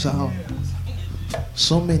sometimes how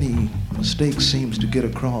so many mistakes seems to get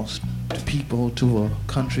across to people, to a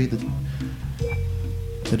country that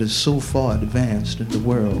is so far advanced in the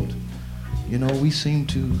world. You know, we seem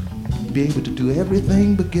to be able to do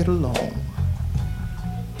everything but get along.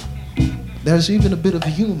 There's even a bit of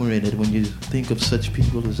humor in it when you think of such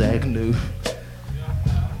people as Agnew.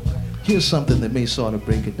 Here's something that may sort of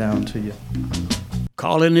break it down to you.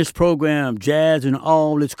 Calling this program Jazz in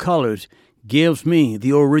All Its Colors gives me,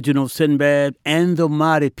 the original Sinbad and the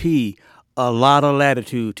Mighty P, a lot of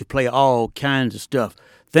latitude to play all kinds of stuff.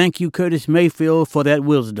 Thank you, Curtis Mayfield, for that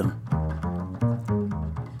wisdom.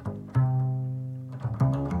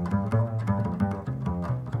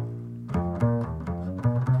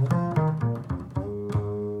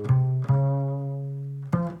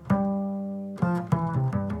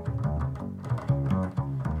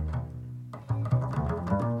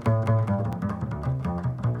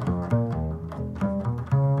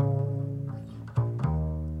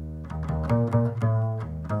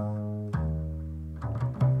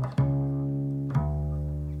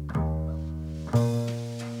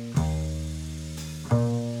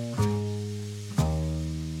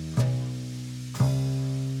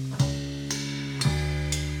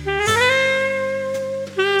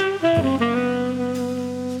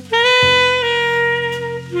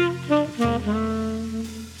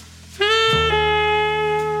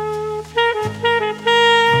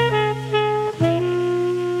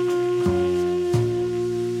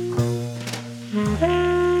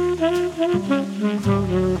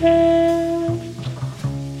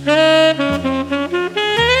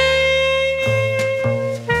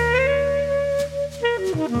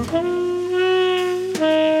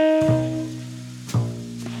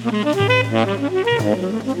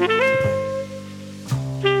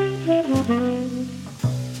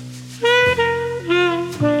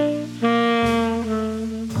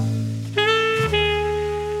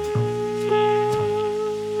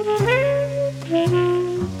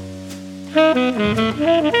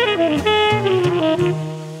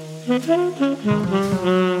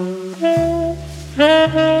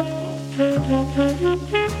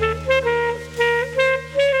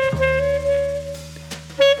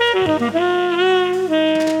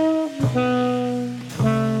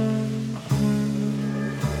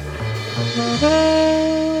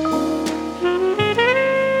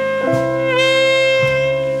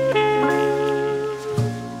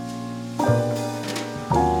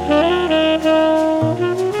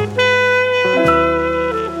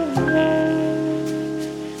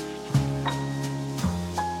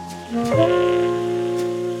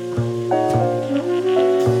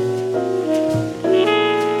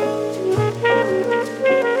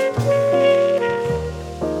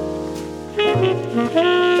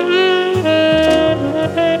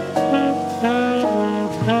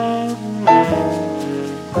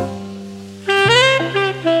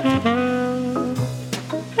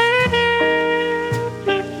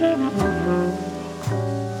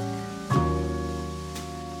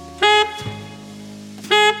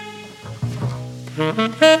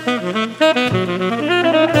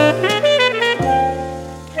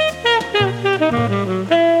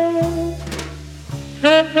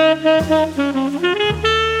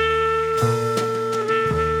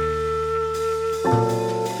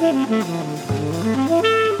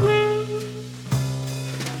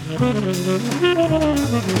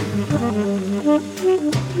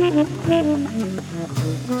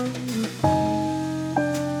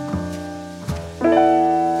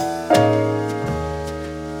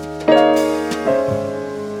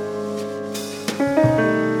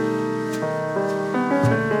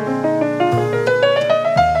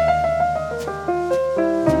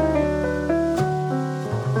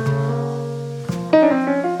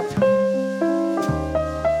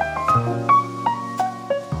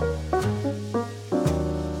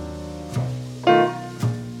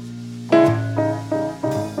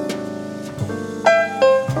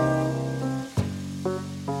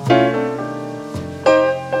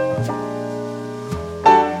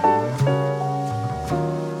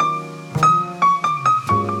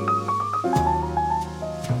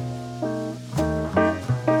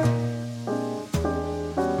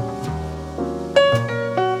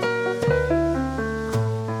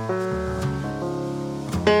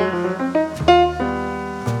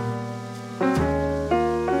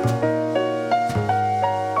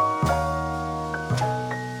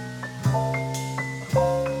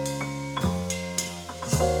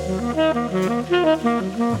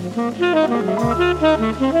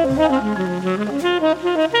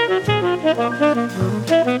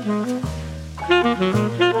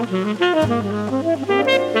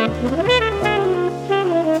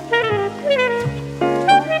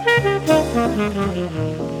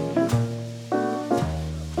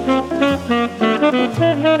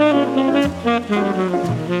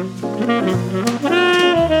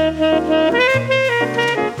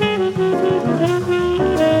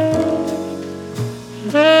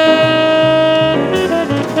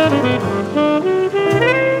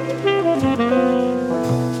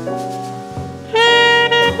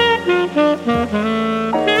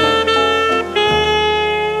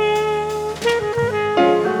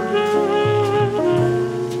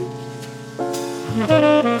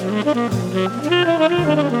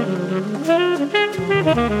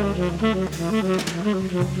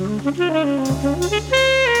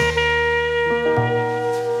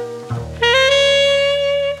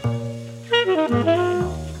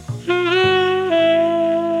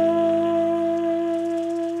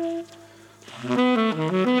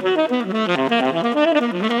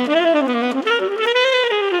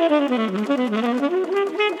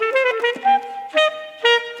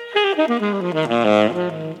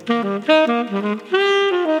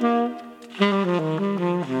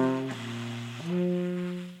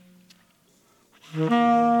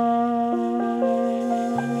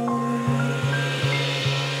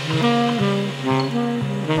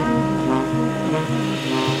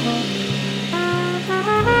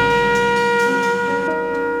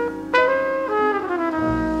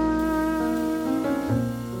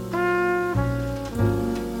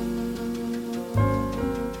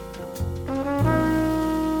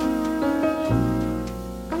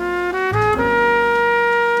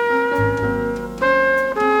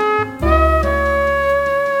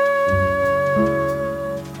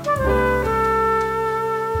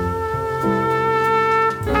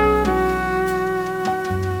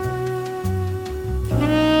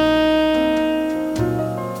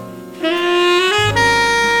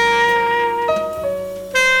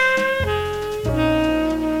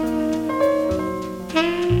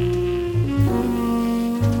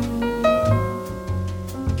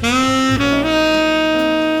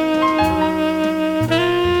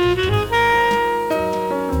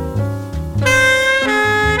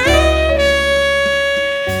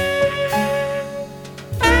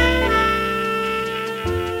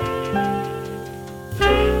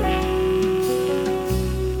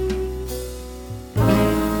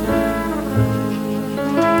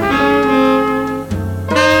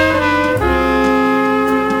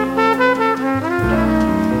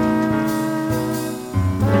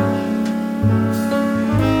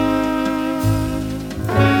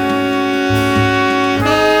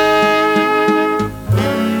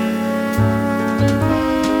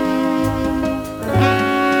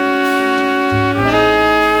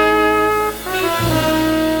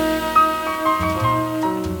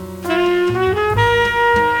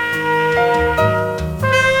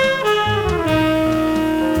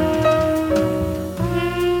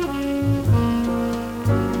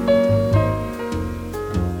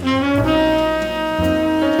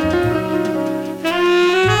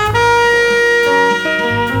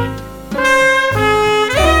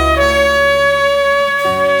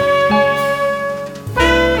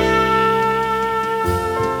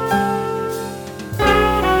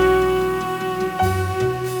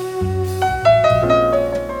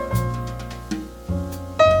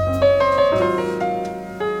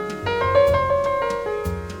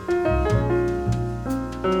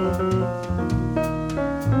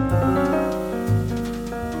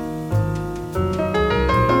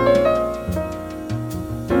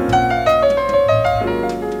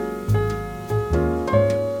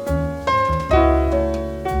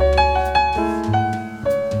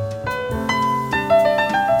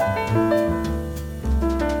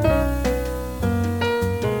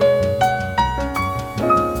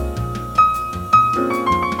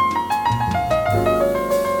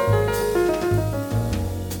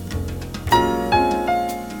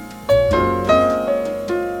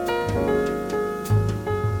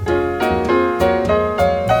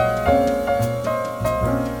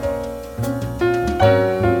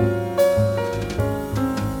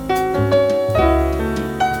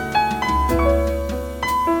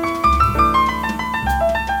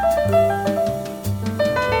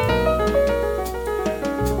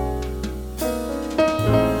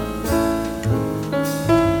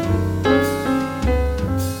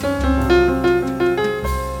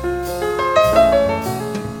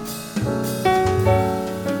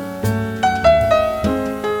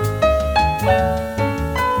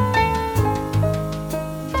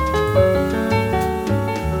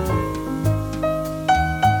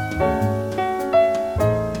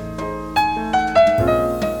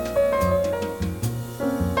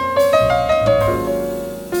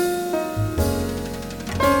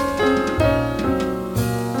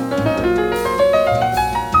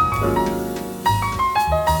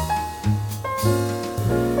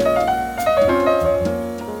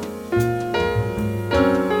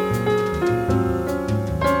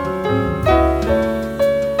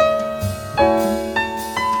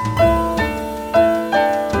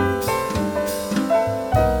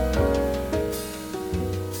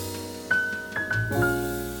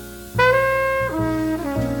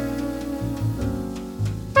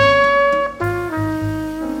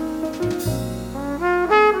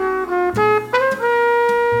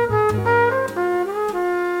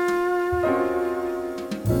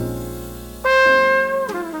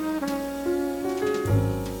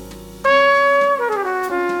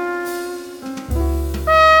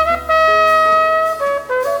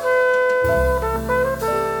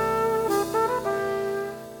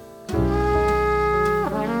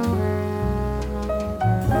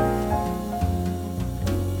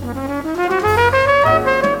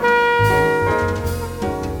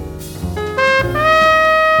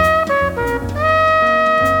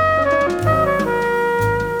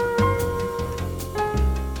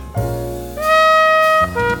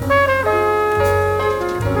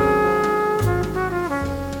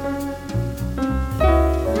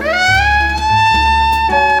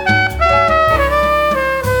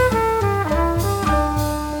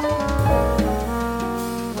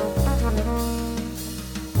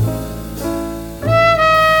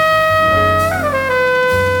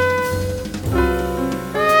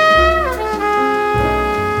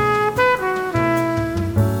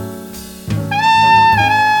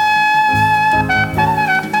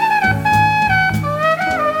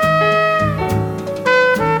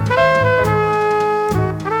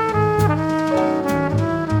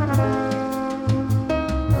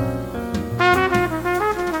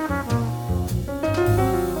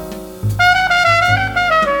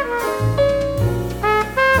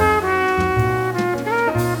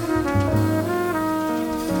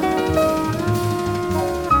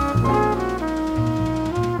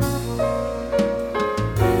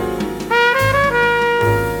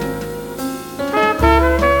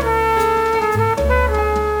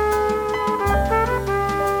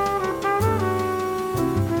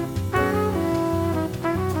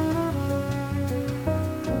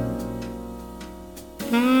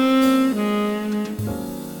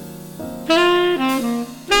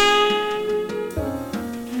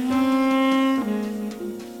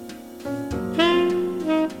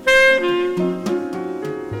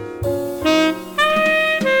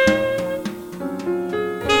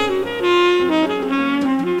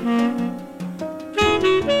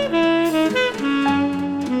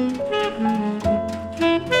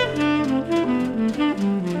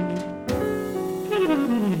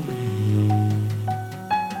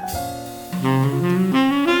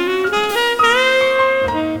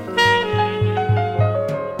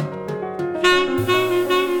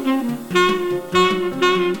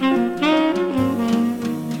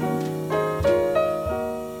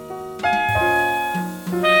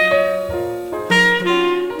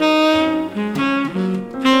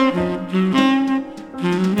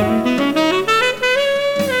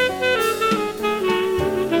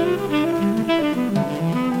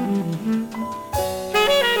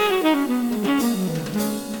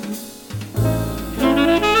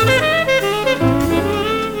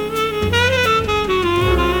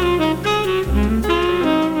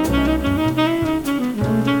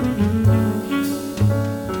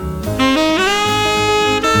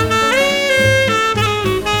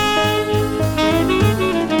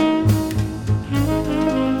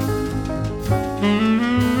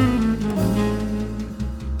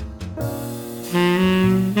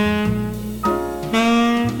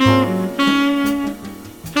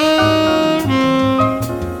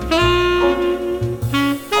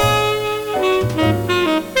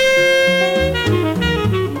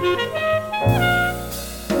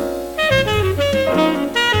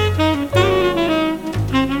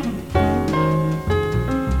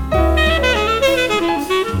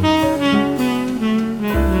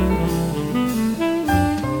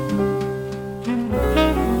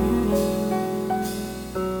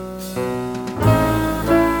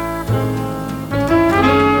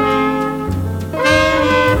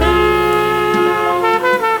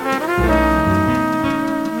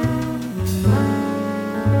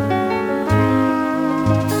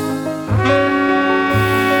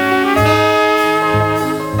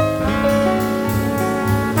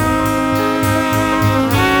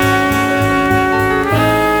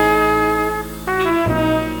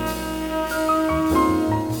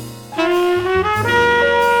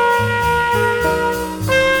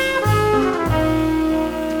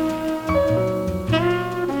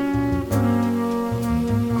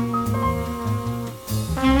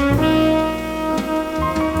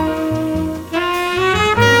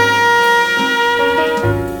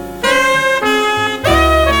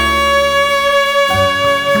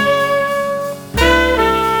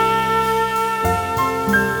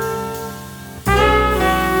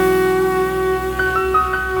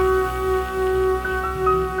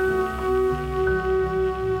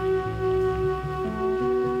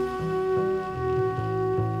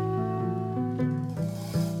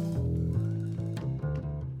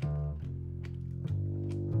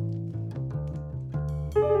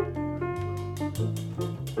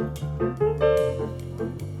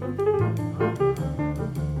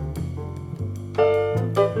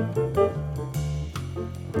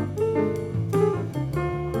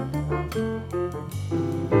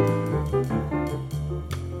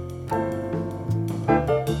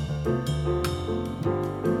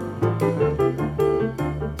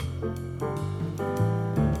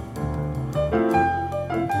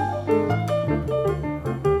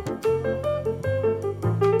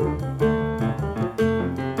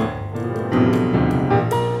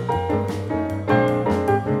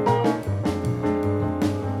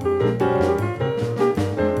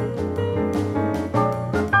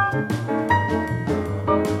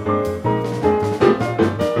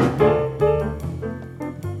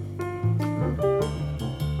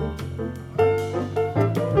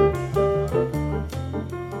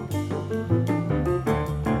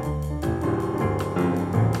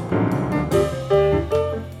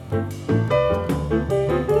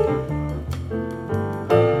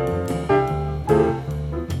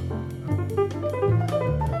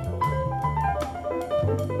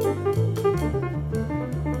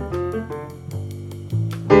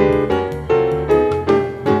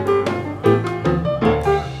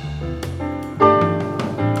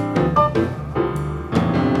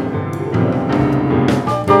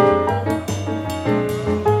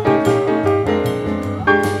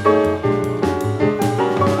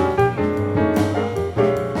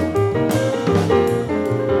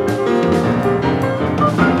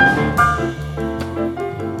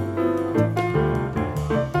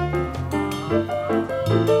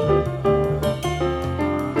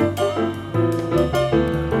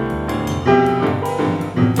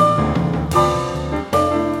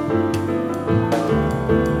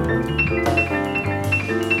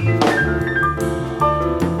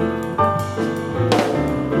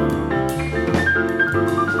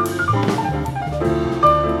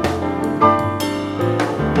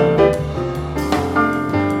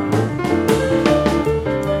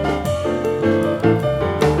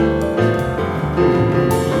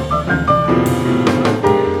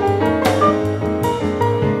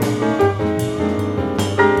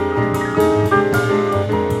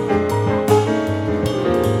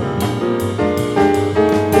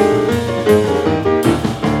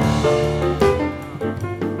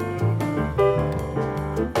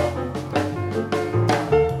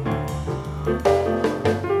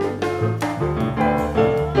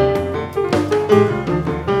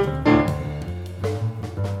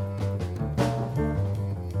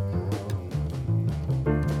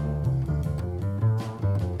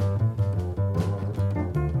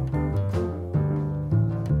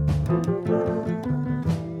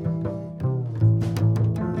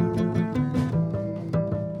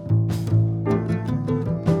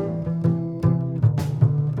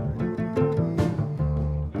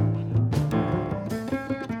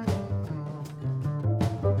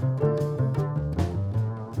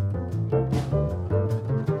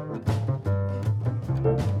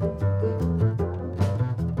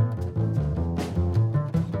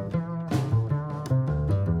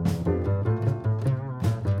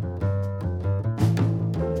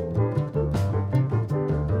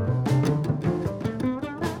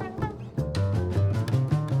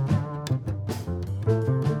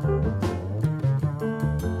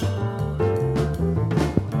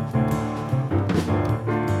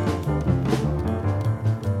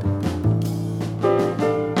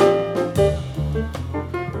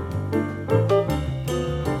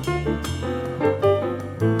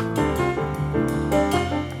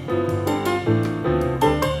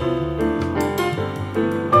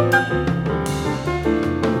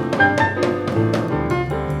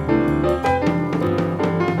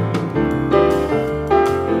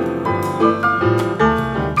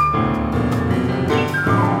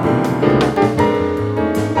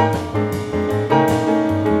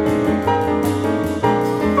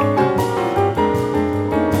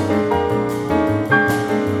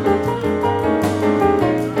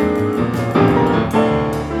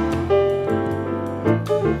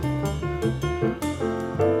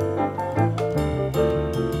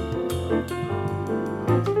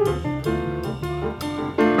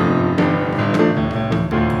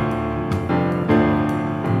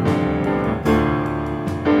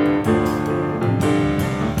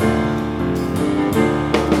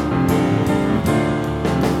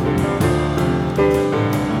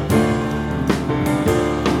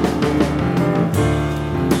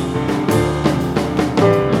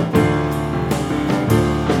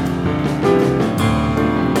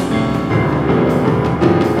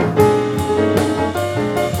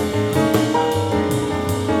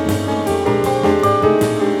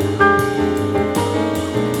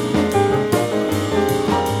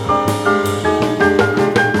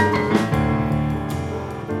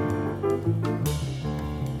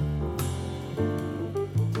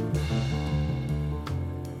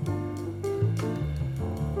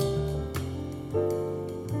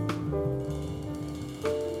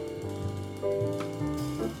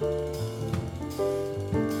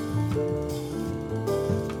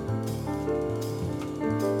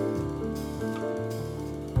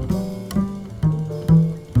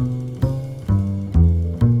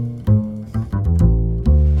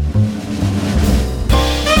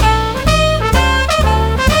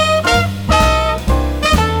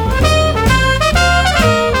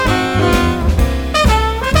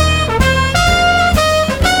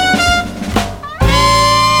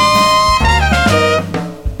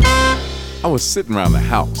 was sitting around the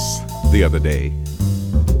house the other day,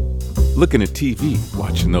 looking at TV,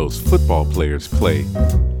 watching those football players play.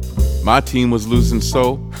 My team was losing,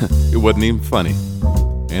 so it wasn't even funny.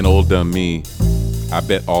 And old dumb me, I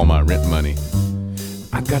bet all my rent money.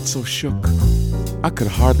 I got so shook, I could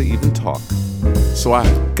hardly even talk. So I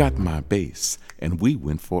got my bass, and we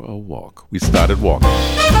went for a walk. We started walking.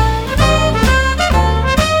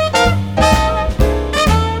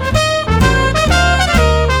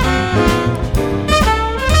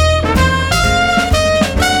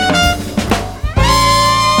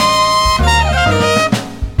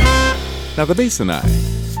 Now the bass and I,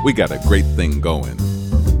 we got a great thing going.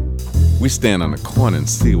 We stand on the corner and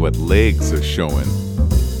see what legs are showing.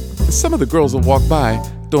 And some of the girls that walk by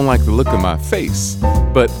don't like the look of my face,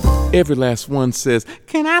 but every last one says,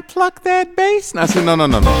 "Can I pluck that bass?" And I say, no,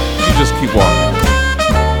 you just keep walking.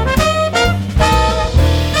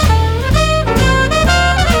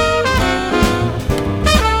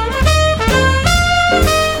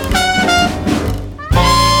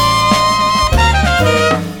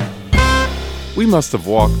 We must have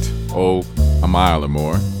walked, a mile or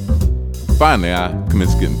more. Finally, I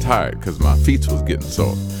commenced getting tired because my feet was getting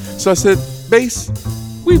sore. So I said, "Bass,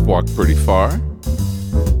 we've walked pretty far.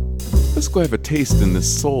 Let's go have a taste in this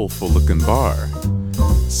soulful-looking bar."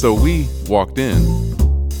 So we walked in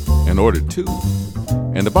and ordered two.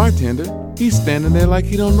 And the bartender, he's standing there like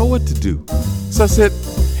he don't know what to do. So I said,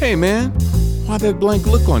 "Hey, man, why that blank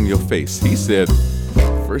look on your face?" He said,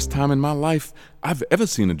 "First time in my life I've ever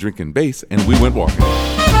seen a drinking bass," and we went walking.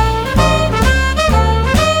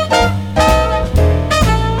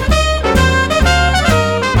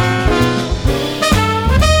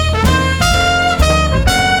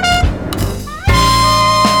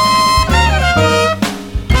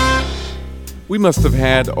 We must have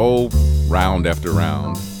had, round after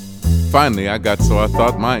round. Finally, I got so I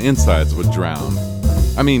thought my insides would drown.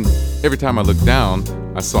 I mean, every time I looked down,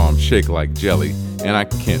 I saw him shake like jelly. And I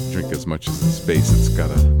can't drink as much as this bass, it's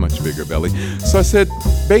got a much bigger belly. So I said,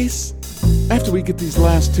 "Bass, after we get these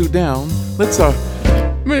last two down, let's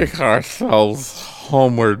make ourselves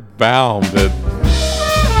homeward bound." And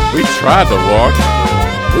we tried to walk.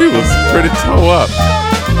 We was pretty toe up.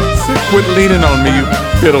 So quit leaning on me, you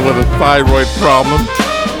fiddle with a thyroid problem.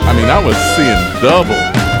 I mean, I was seeing double.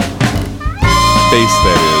 Bass,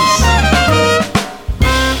 that is.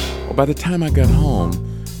 Well, by the time I got home,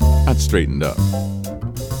 I'd straightened up.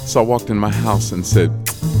 So I walked in my house and said,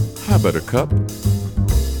 "Hi, Buttercup."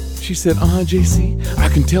 She said, JC, I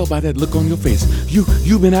can tell by that look on your face.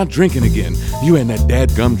 You've been out drinking again. You and that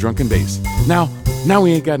dadgum drunken bass. Now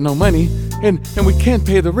we ain't got no money, and we can't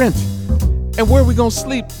pay the rent. And where are we gonna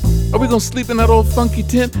sleep? Are we gonna sleep in that old funky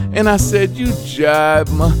tent?" And I said, "You jive,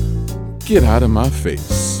 get out of my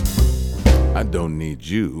face. I don't need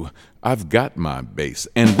you. I've got my bass."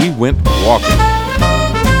 And we went walking.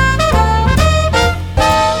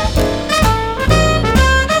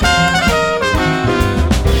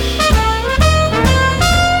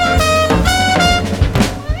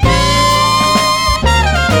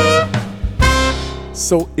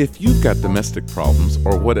 So if you've got domestic problems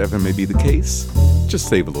or whatever may be the case, just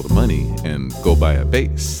save a little money and go buy a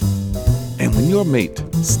bass. And when your mate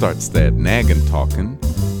starts that nagging talking,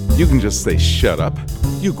 you can just say, "Shut up."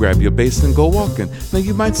 You grab your bass and go walking. Now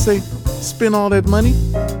you might say, "Spend all that money?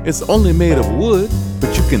 It's only made of wood,"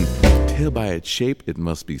 but you can tell by its shape it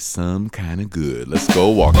must be some kind of good. Let's go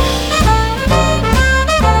walking.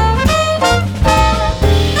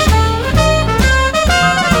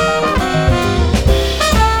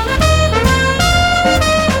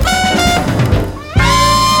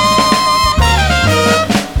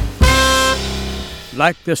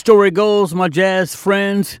 Like the story goes, my jazz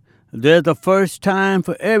friends, there's the first time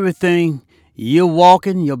for everything. You're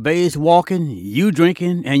walking, your bass walking, you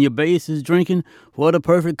drinking, and your bass is drinking. What a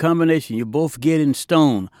perfect combination. You're both getting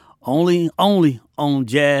stoned. Only on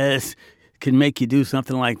jazz can make you do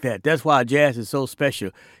something like that. That's why jazz is so special.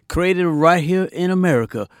 Created right here in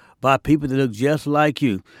America by people that look just like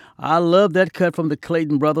you. I love that cut from the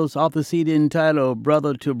Clayton Brothers off the CD entitled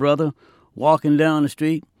Brother to Brother. Walking down the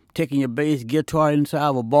street, taking your bass guitar inside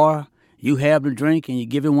of a bar, you have the drink and you're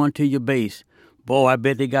giving one to your bass. Boy, I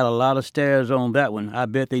bet they got a lot of stares on that one. I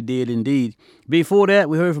bet they did indeed. Before that,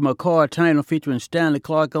 we heard from a Carl Tyner featuring Stanley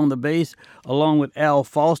Clarke on the bass, along with Al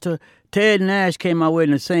Foster. Ted Nash came our way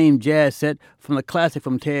in the same jazz set, from the classic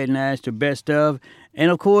from Ted Nash to Best Of.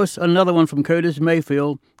 And of course, another one from Curtis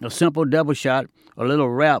Mayfield, a simple double shot, a little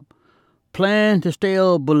rap. Plan to stay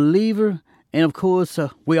a believer. And, of course,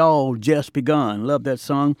 We All Just Begun. Love that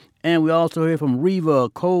song. And we also hear from Reva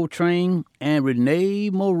Coltrane and Renee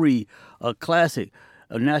Marie, a classic.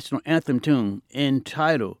 a national anthem tune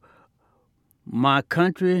entitled My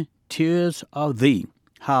Country, Tears of Thee.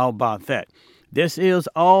 How about that? This is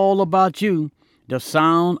all about you, the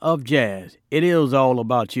sound of jazz. It is all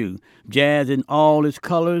about you. Jazz in all its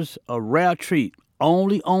colors, a rare treat,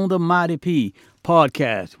 only on the Mighty P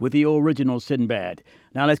podcast with the original Sinbad.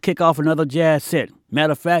 Now let's kick off another jazz set.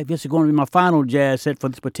 Matter of fact, this is going to be my final jazz set for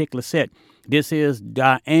this particular set. This is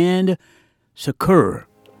Diane Shakur.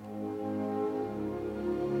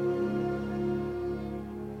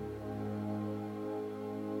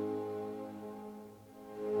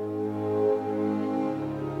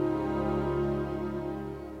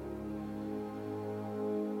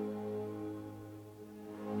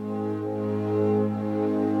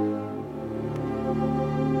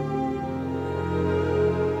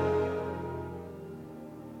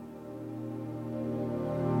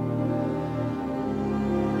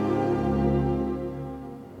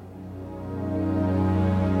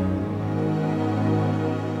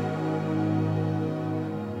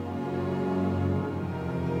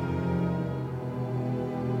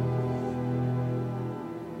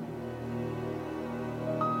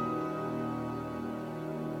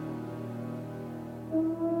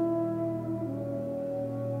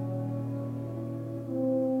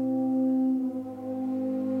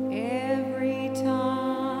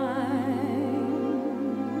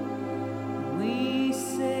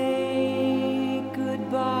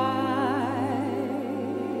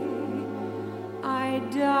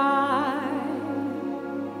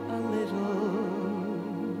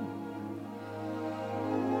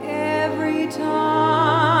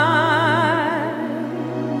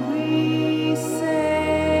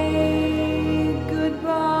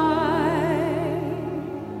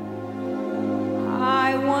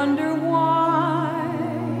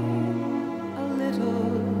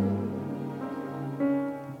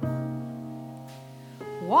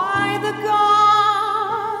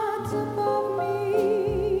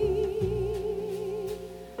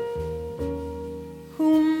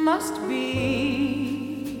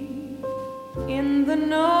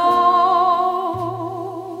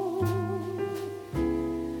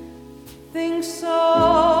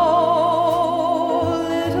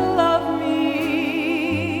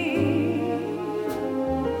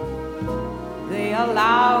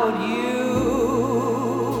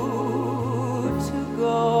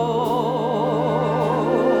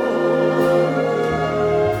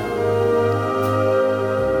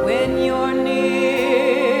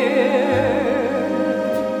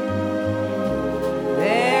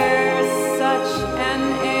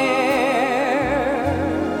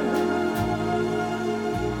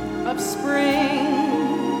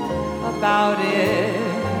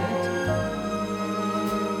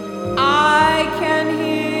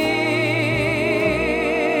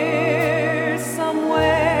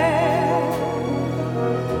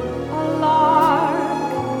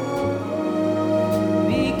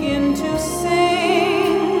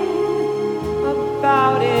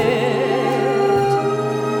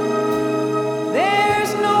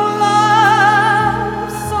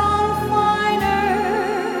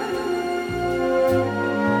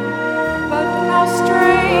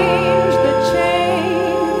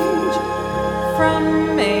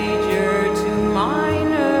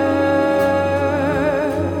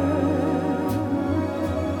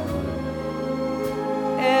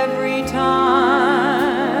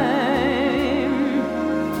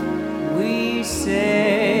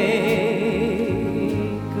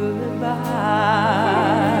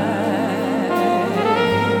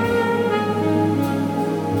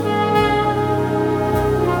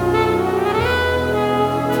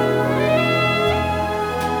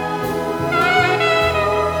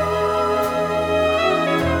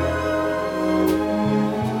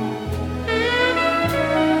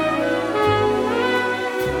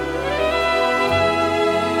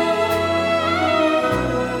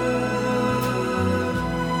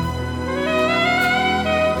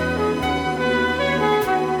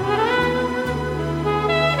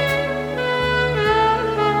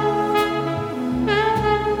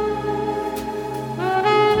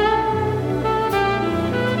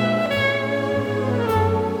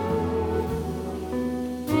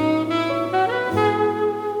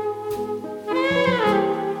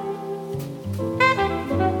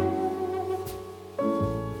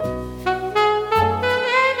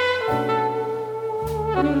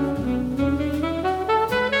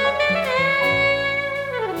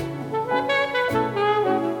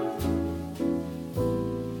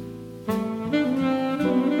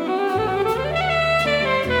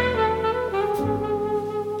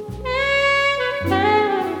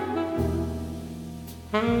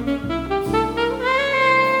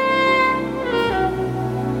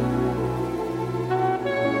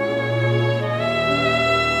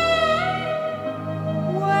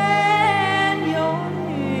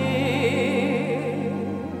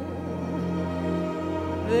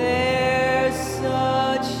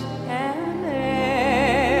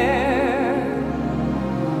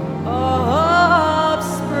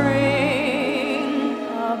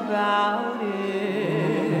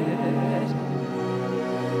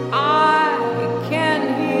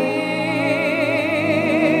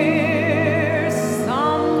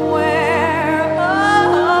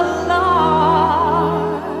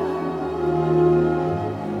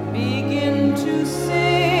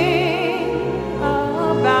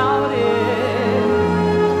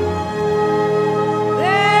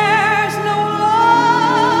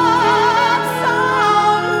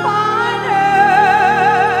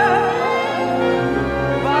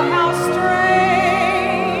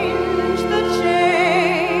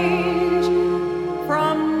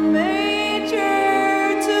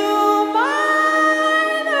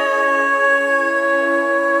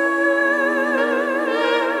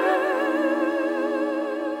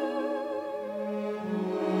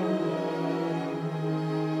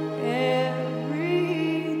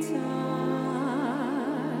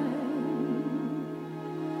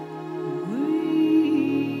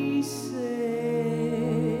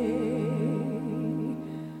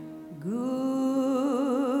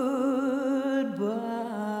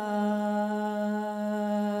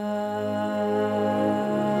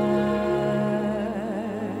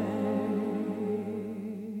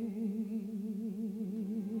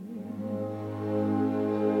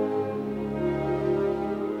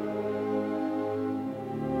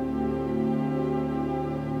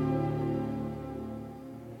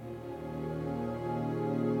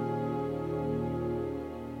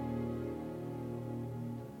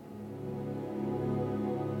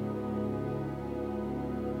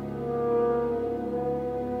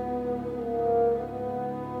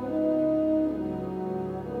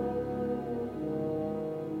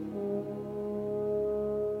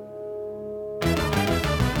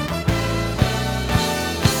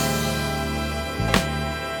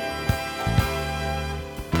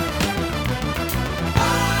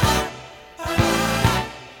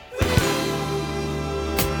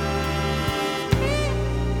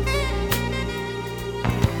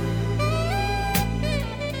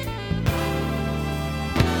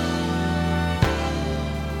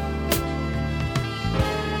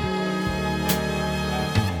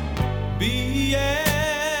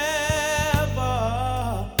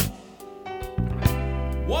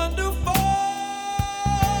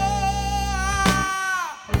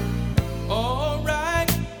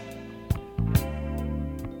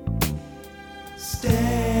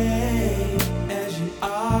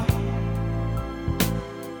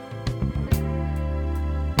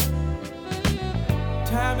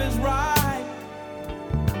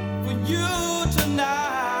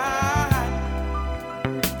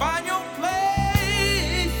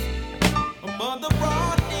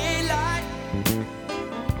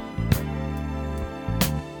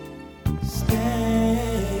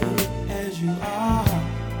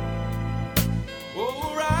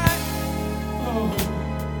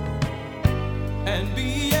 and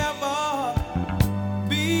be ever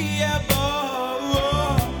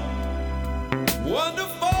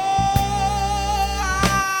wonderful.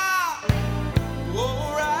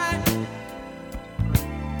 All right,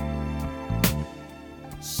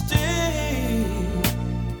 stay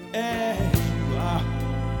as you are.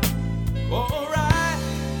 All right,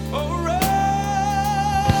 all right.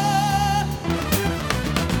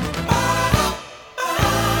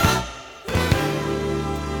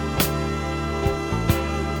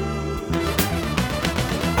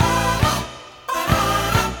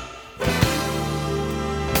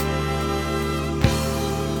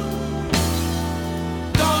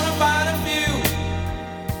 Gonna find a few,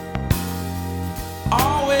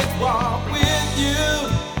 always walk with you.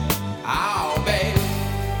 Oh, baby.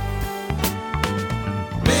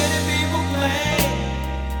 Many people claim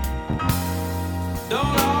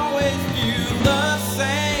don't always view the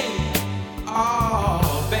same.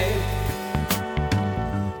 Oh, baby.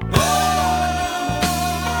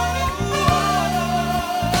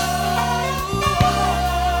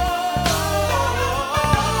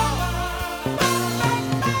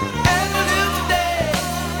 As we live today,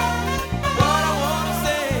 what I wanna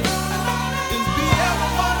say is be ever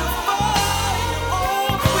wonderful in your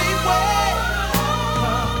own sweet way.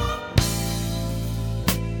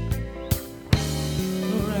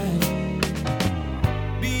 Alright.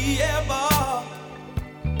 Be ever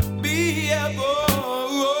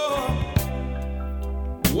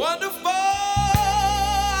wonderful.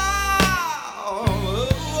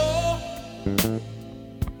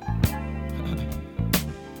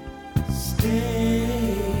 Stay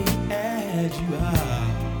as you are.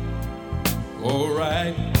 All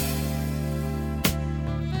right.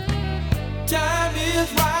 Time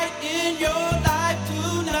is right in your life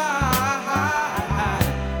tonight.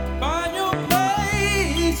 Find your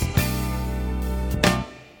place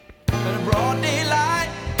in the broad daylight.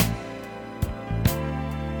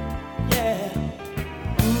 Yeah.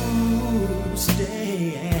 Ooh,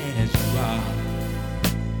 stay as you are.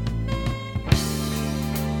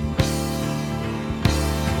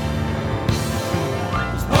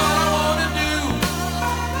 It's what I wanna do,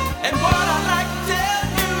 and what I like to tell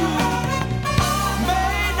you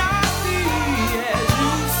may not be as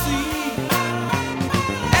you see.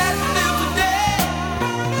 As we live today,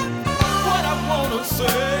 what I wanna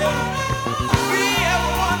say, be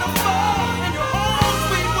ever wonderful in your own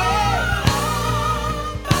sweet way.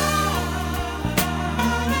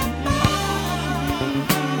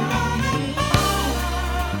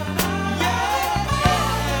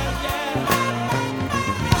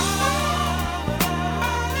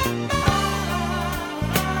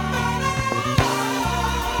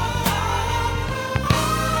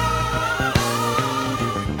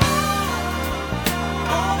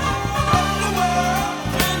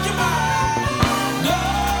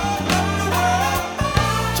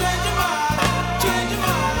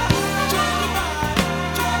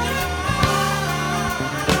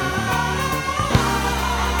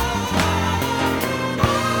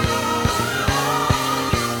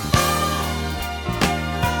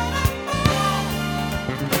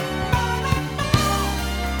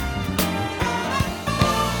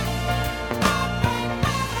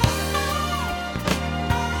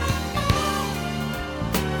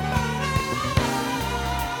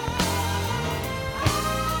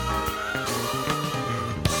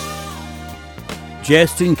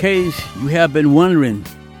 Just in case you have been wondering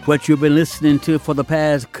what you've been listening to for the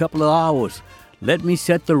past couple of hours, let me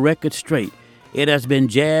set the record straight. It has been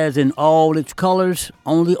jazz in all its colors,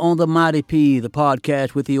 only on the Mighty P, the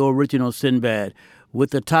podcast with the original Sinbad.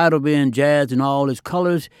 With the title being Jazz in All Its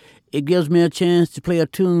Colors, it gives me a chance to play a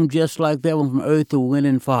tune just like that one from Earth, Wind,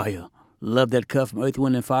 and Fire. Love that cut from Earth,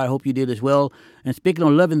 Wind, and Fire. Hope you did as well. And speaking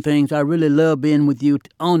of loving things, I really love being with you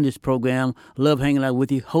on this program. Love hanging out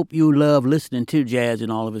with you. Hope you love listening to jazz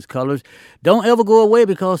in all of its colors. Don't ever go away,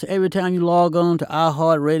 because every time you log on to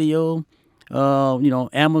iHeartRadio,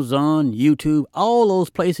 Amazon, YouTube, all those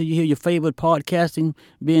places you hear your favorite podcasting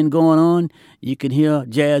being going on, you can hear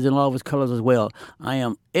jazz in all of its colors as well. I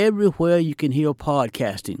am everywhere you can hear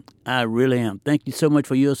podcasting. I really am. Thank you so much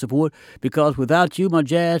for your support, because without you, my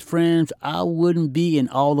jazz friends, I wouldn't be in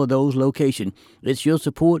all of those locations. It's your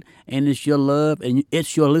support, and it's your love, and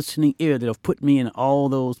it's your listening ear that have put me in all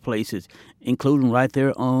those places, including right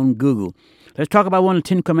there on Google. Let's talk about one of the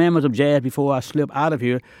 10 commandments of jazz before I slip out of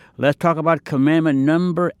here. Let's talk about commandment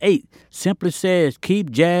number 8. Simply says,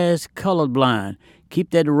 keep jazz colorblind. Keep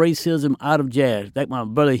that racism out of jazz. Like my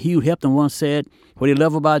brother Hugh Hefner once said, what he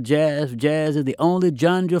loved about jazz is the only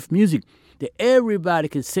genre of music that everybody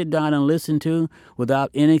can sit down and listen to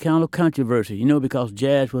without any kind of controversy, because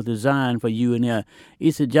jazz was designed for you and I.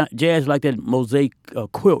 It's jazz like that mosaic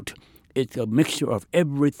quilt. It's a mixture of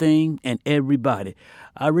everything and everybody.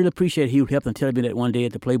 I really appreciate he helped and tell me that one day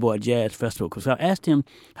at the Playboy Jazz Festival, because I asked him,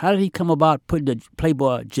 how did he come about putting the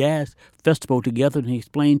Playboy Jazz Festival together? And he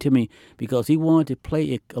explained to me, because he wanted to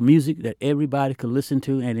play a music that everybody could listen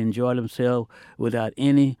to and enjoy themselves without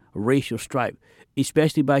any racial stripe,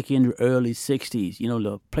 especially back in the early 60s.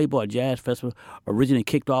 The Playboy Jazz Festival originally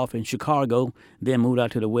kicked off in Chicago, then moved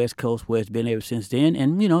out to the West Coast, where it's been ever since then.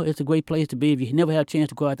 And, it's a great place to be. If you never had a chance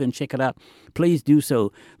to go out there and check it out, please do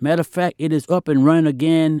so. Matter of fact, it is up and running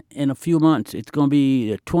again in a few months. It's going to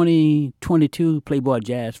be the 2022 Playboy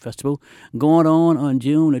Jazz Festival going on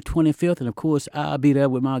June the 25th. And, of course, I'll be there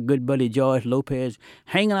with my good buddy George Lopez,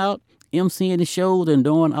 hanging out, emceeing the shows, and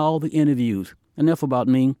doing all the interviews. Enough about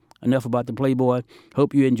me. Enough about the Playboy.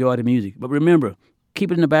 Hope you enjoy the music. But remember,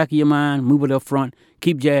 keep it in the back of your mind. Move it up front.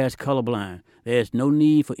 Keep jazz colorblind. There's no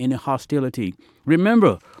need for any hostility.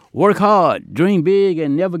 Remember, work hard, dream big,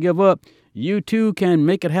 and never give up. You too can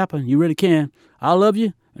make it happen. You really can. I love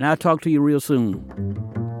you, and I'll talk to you real soon.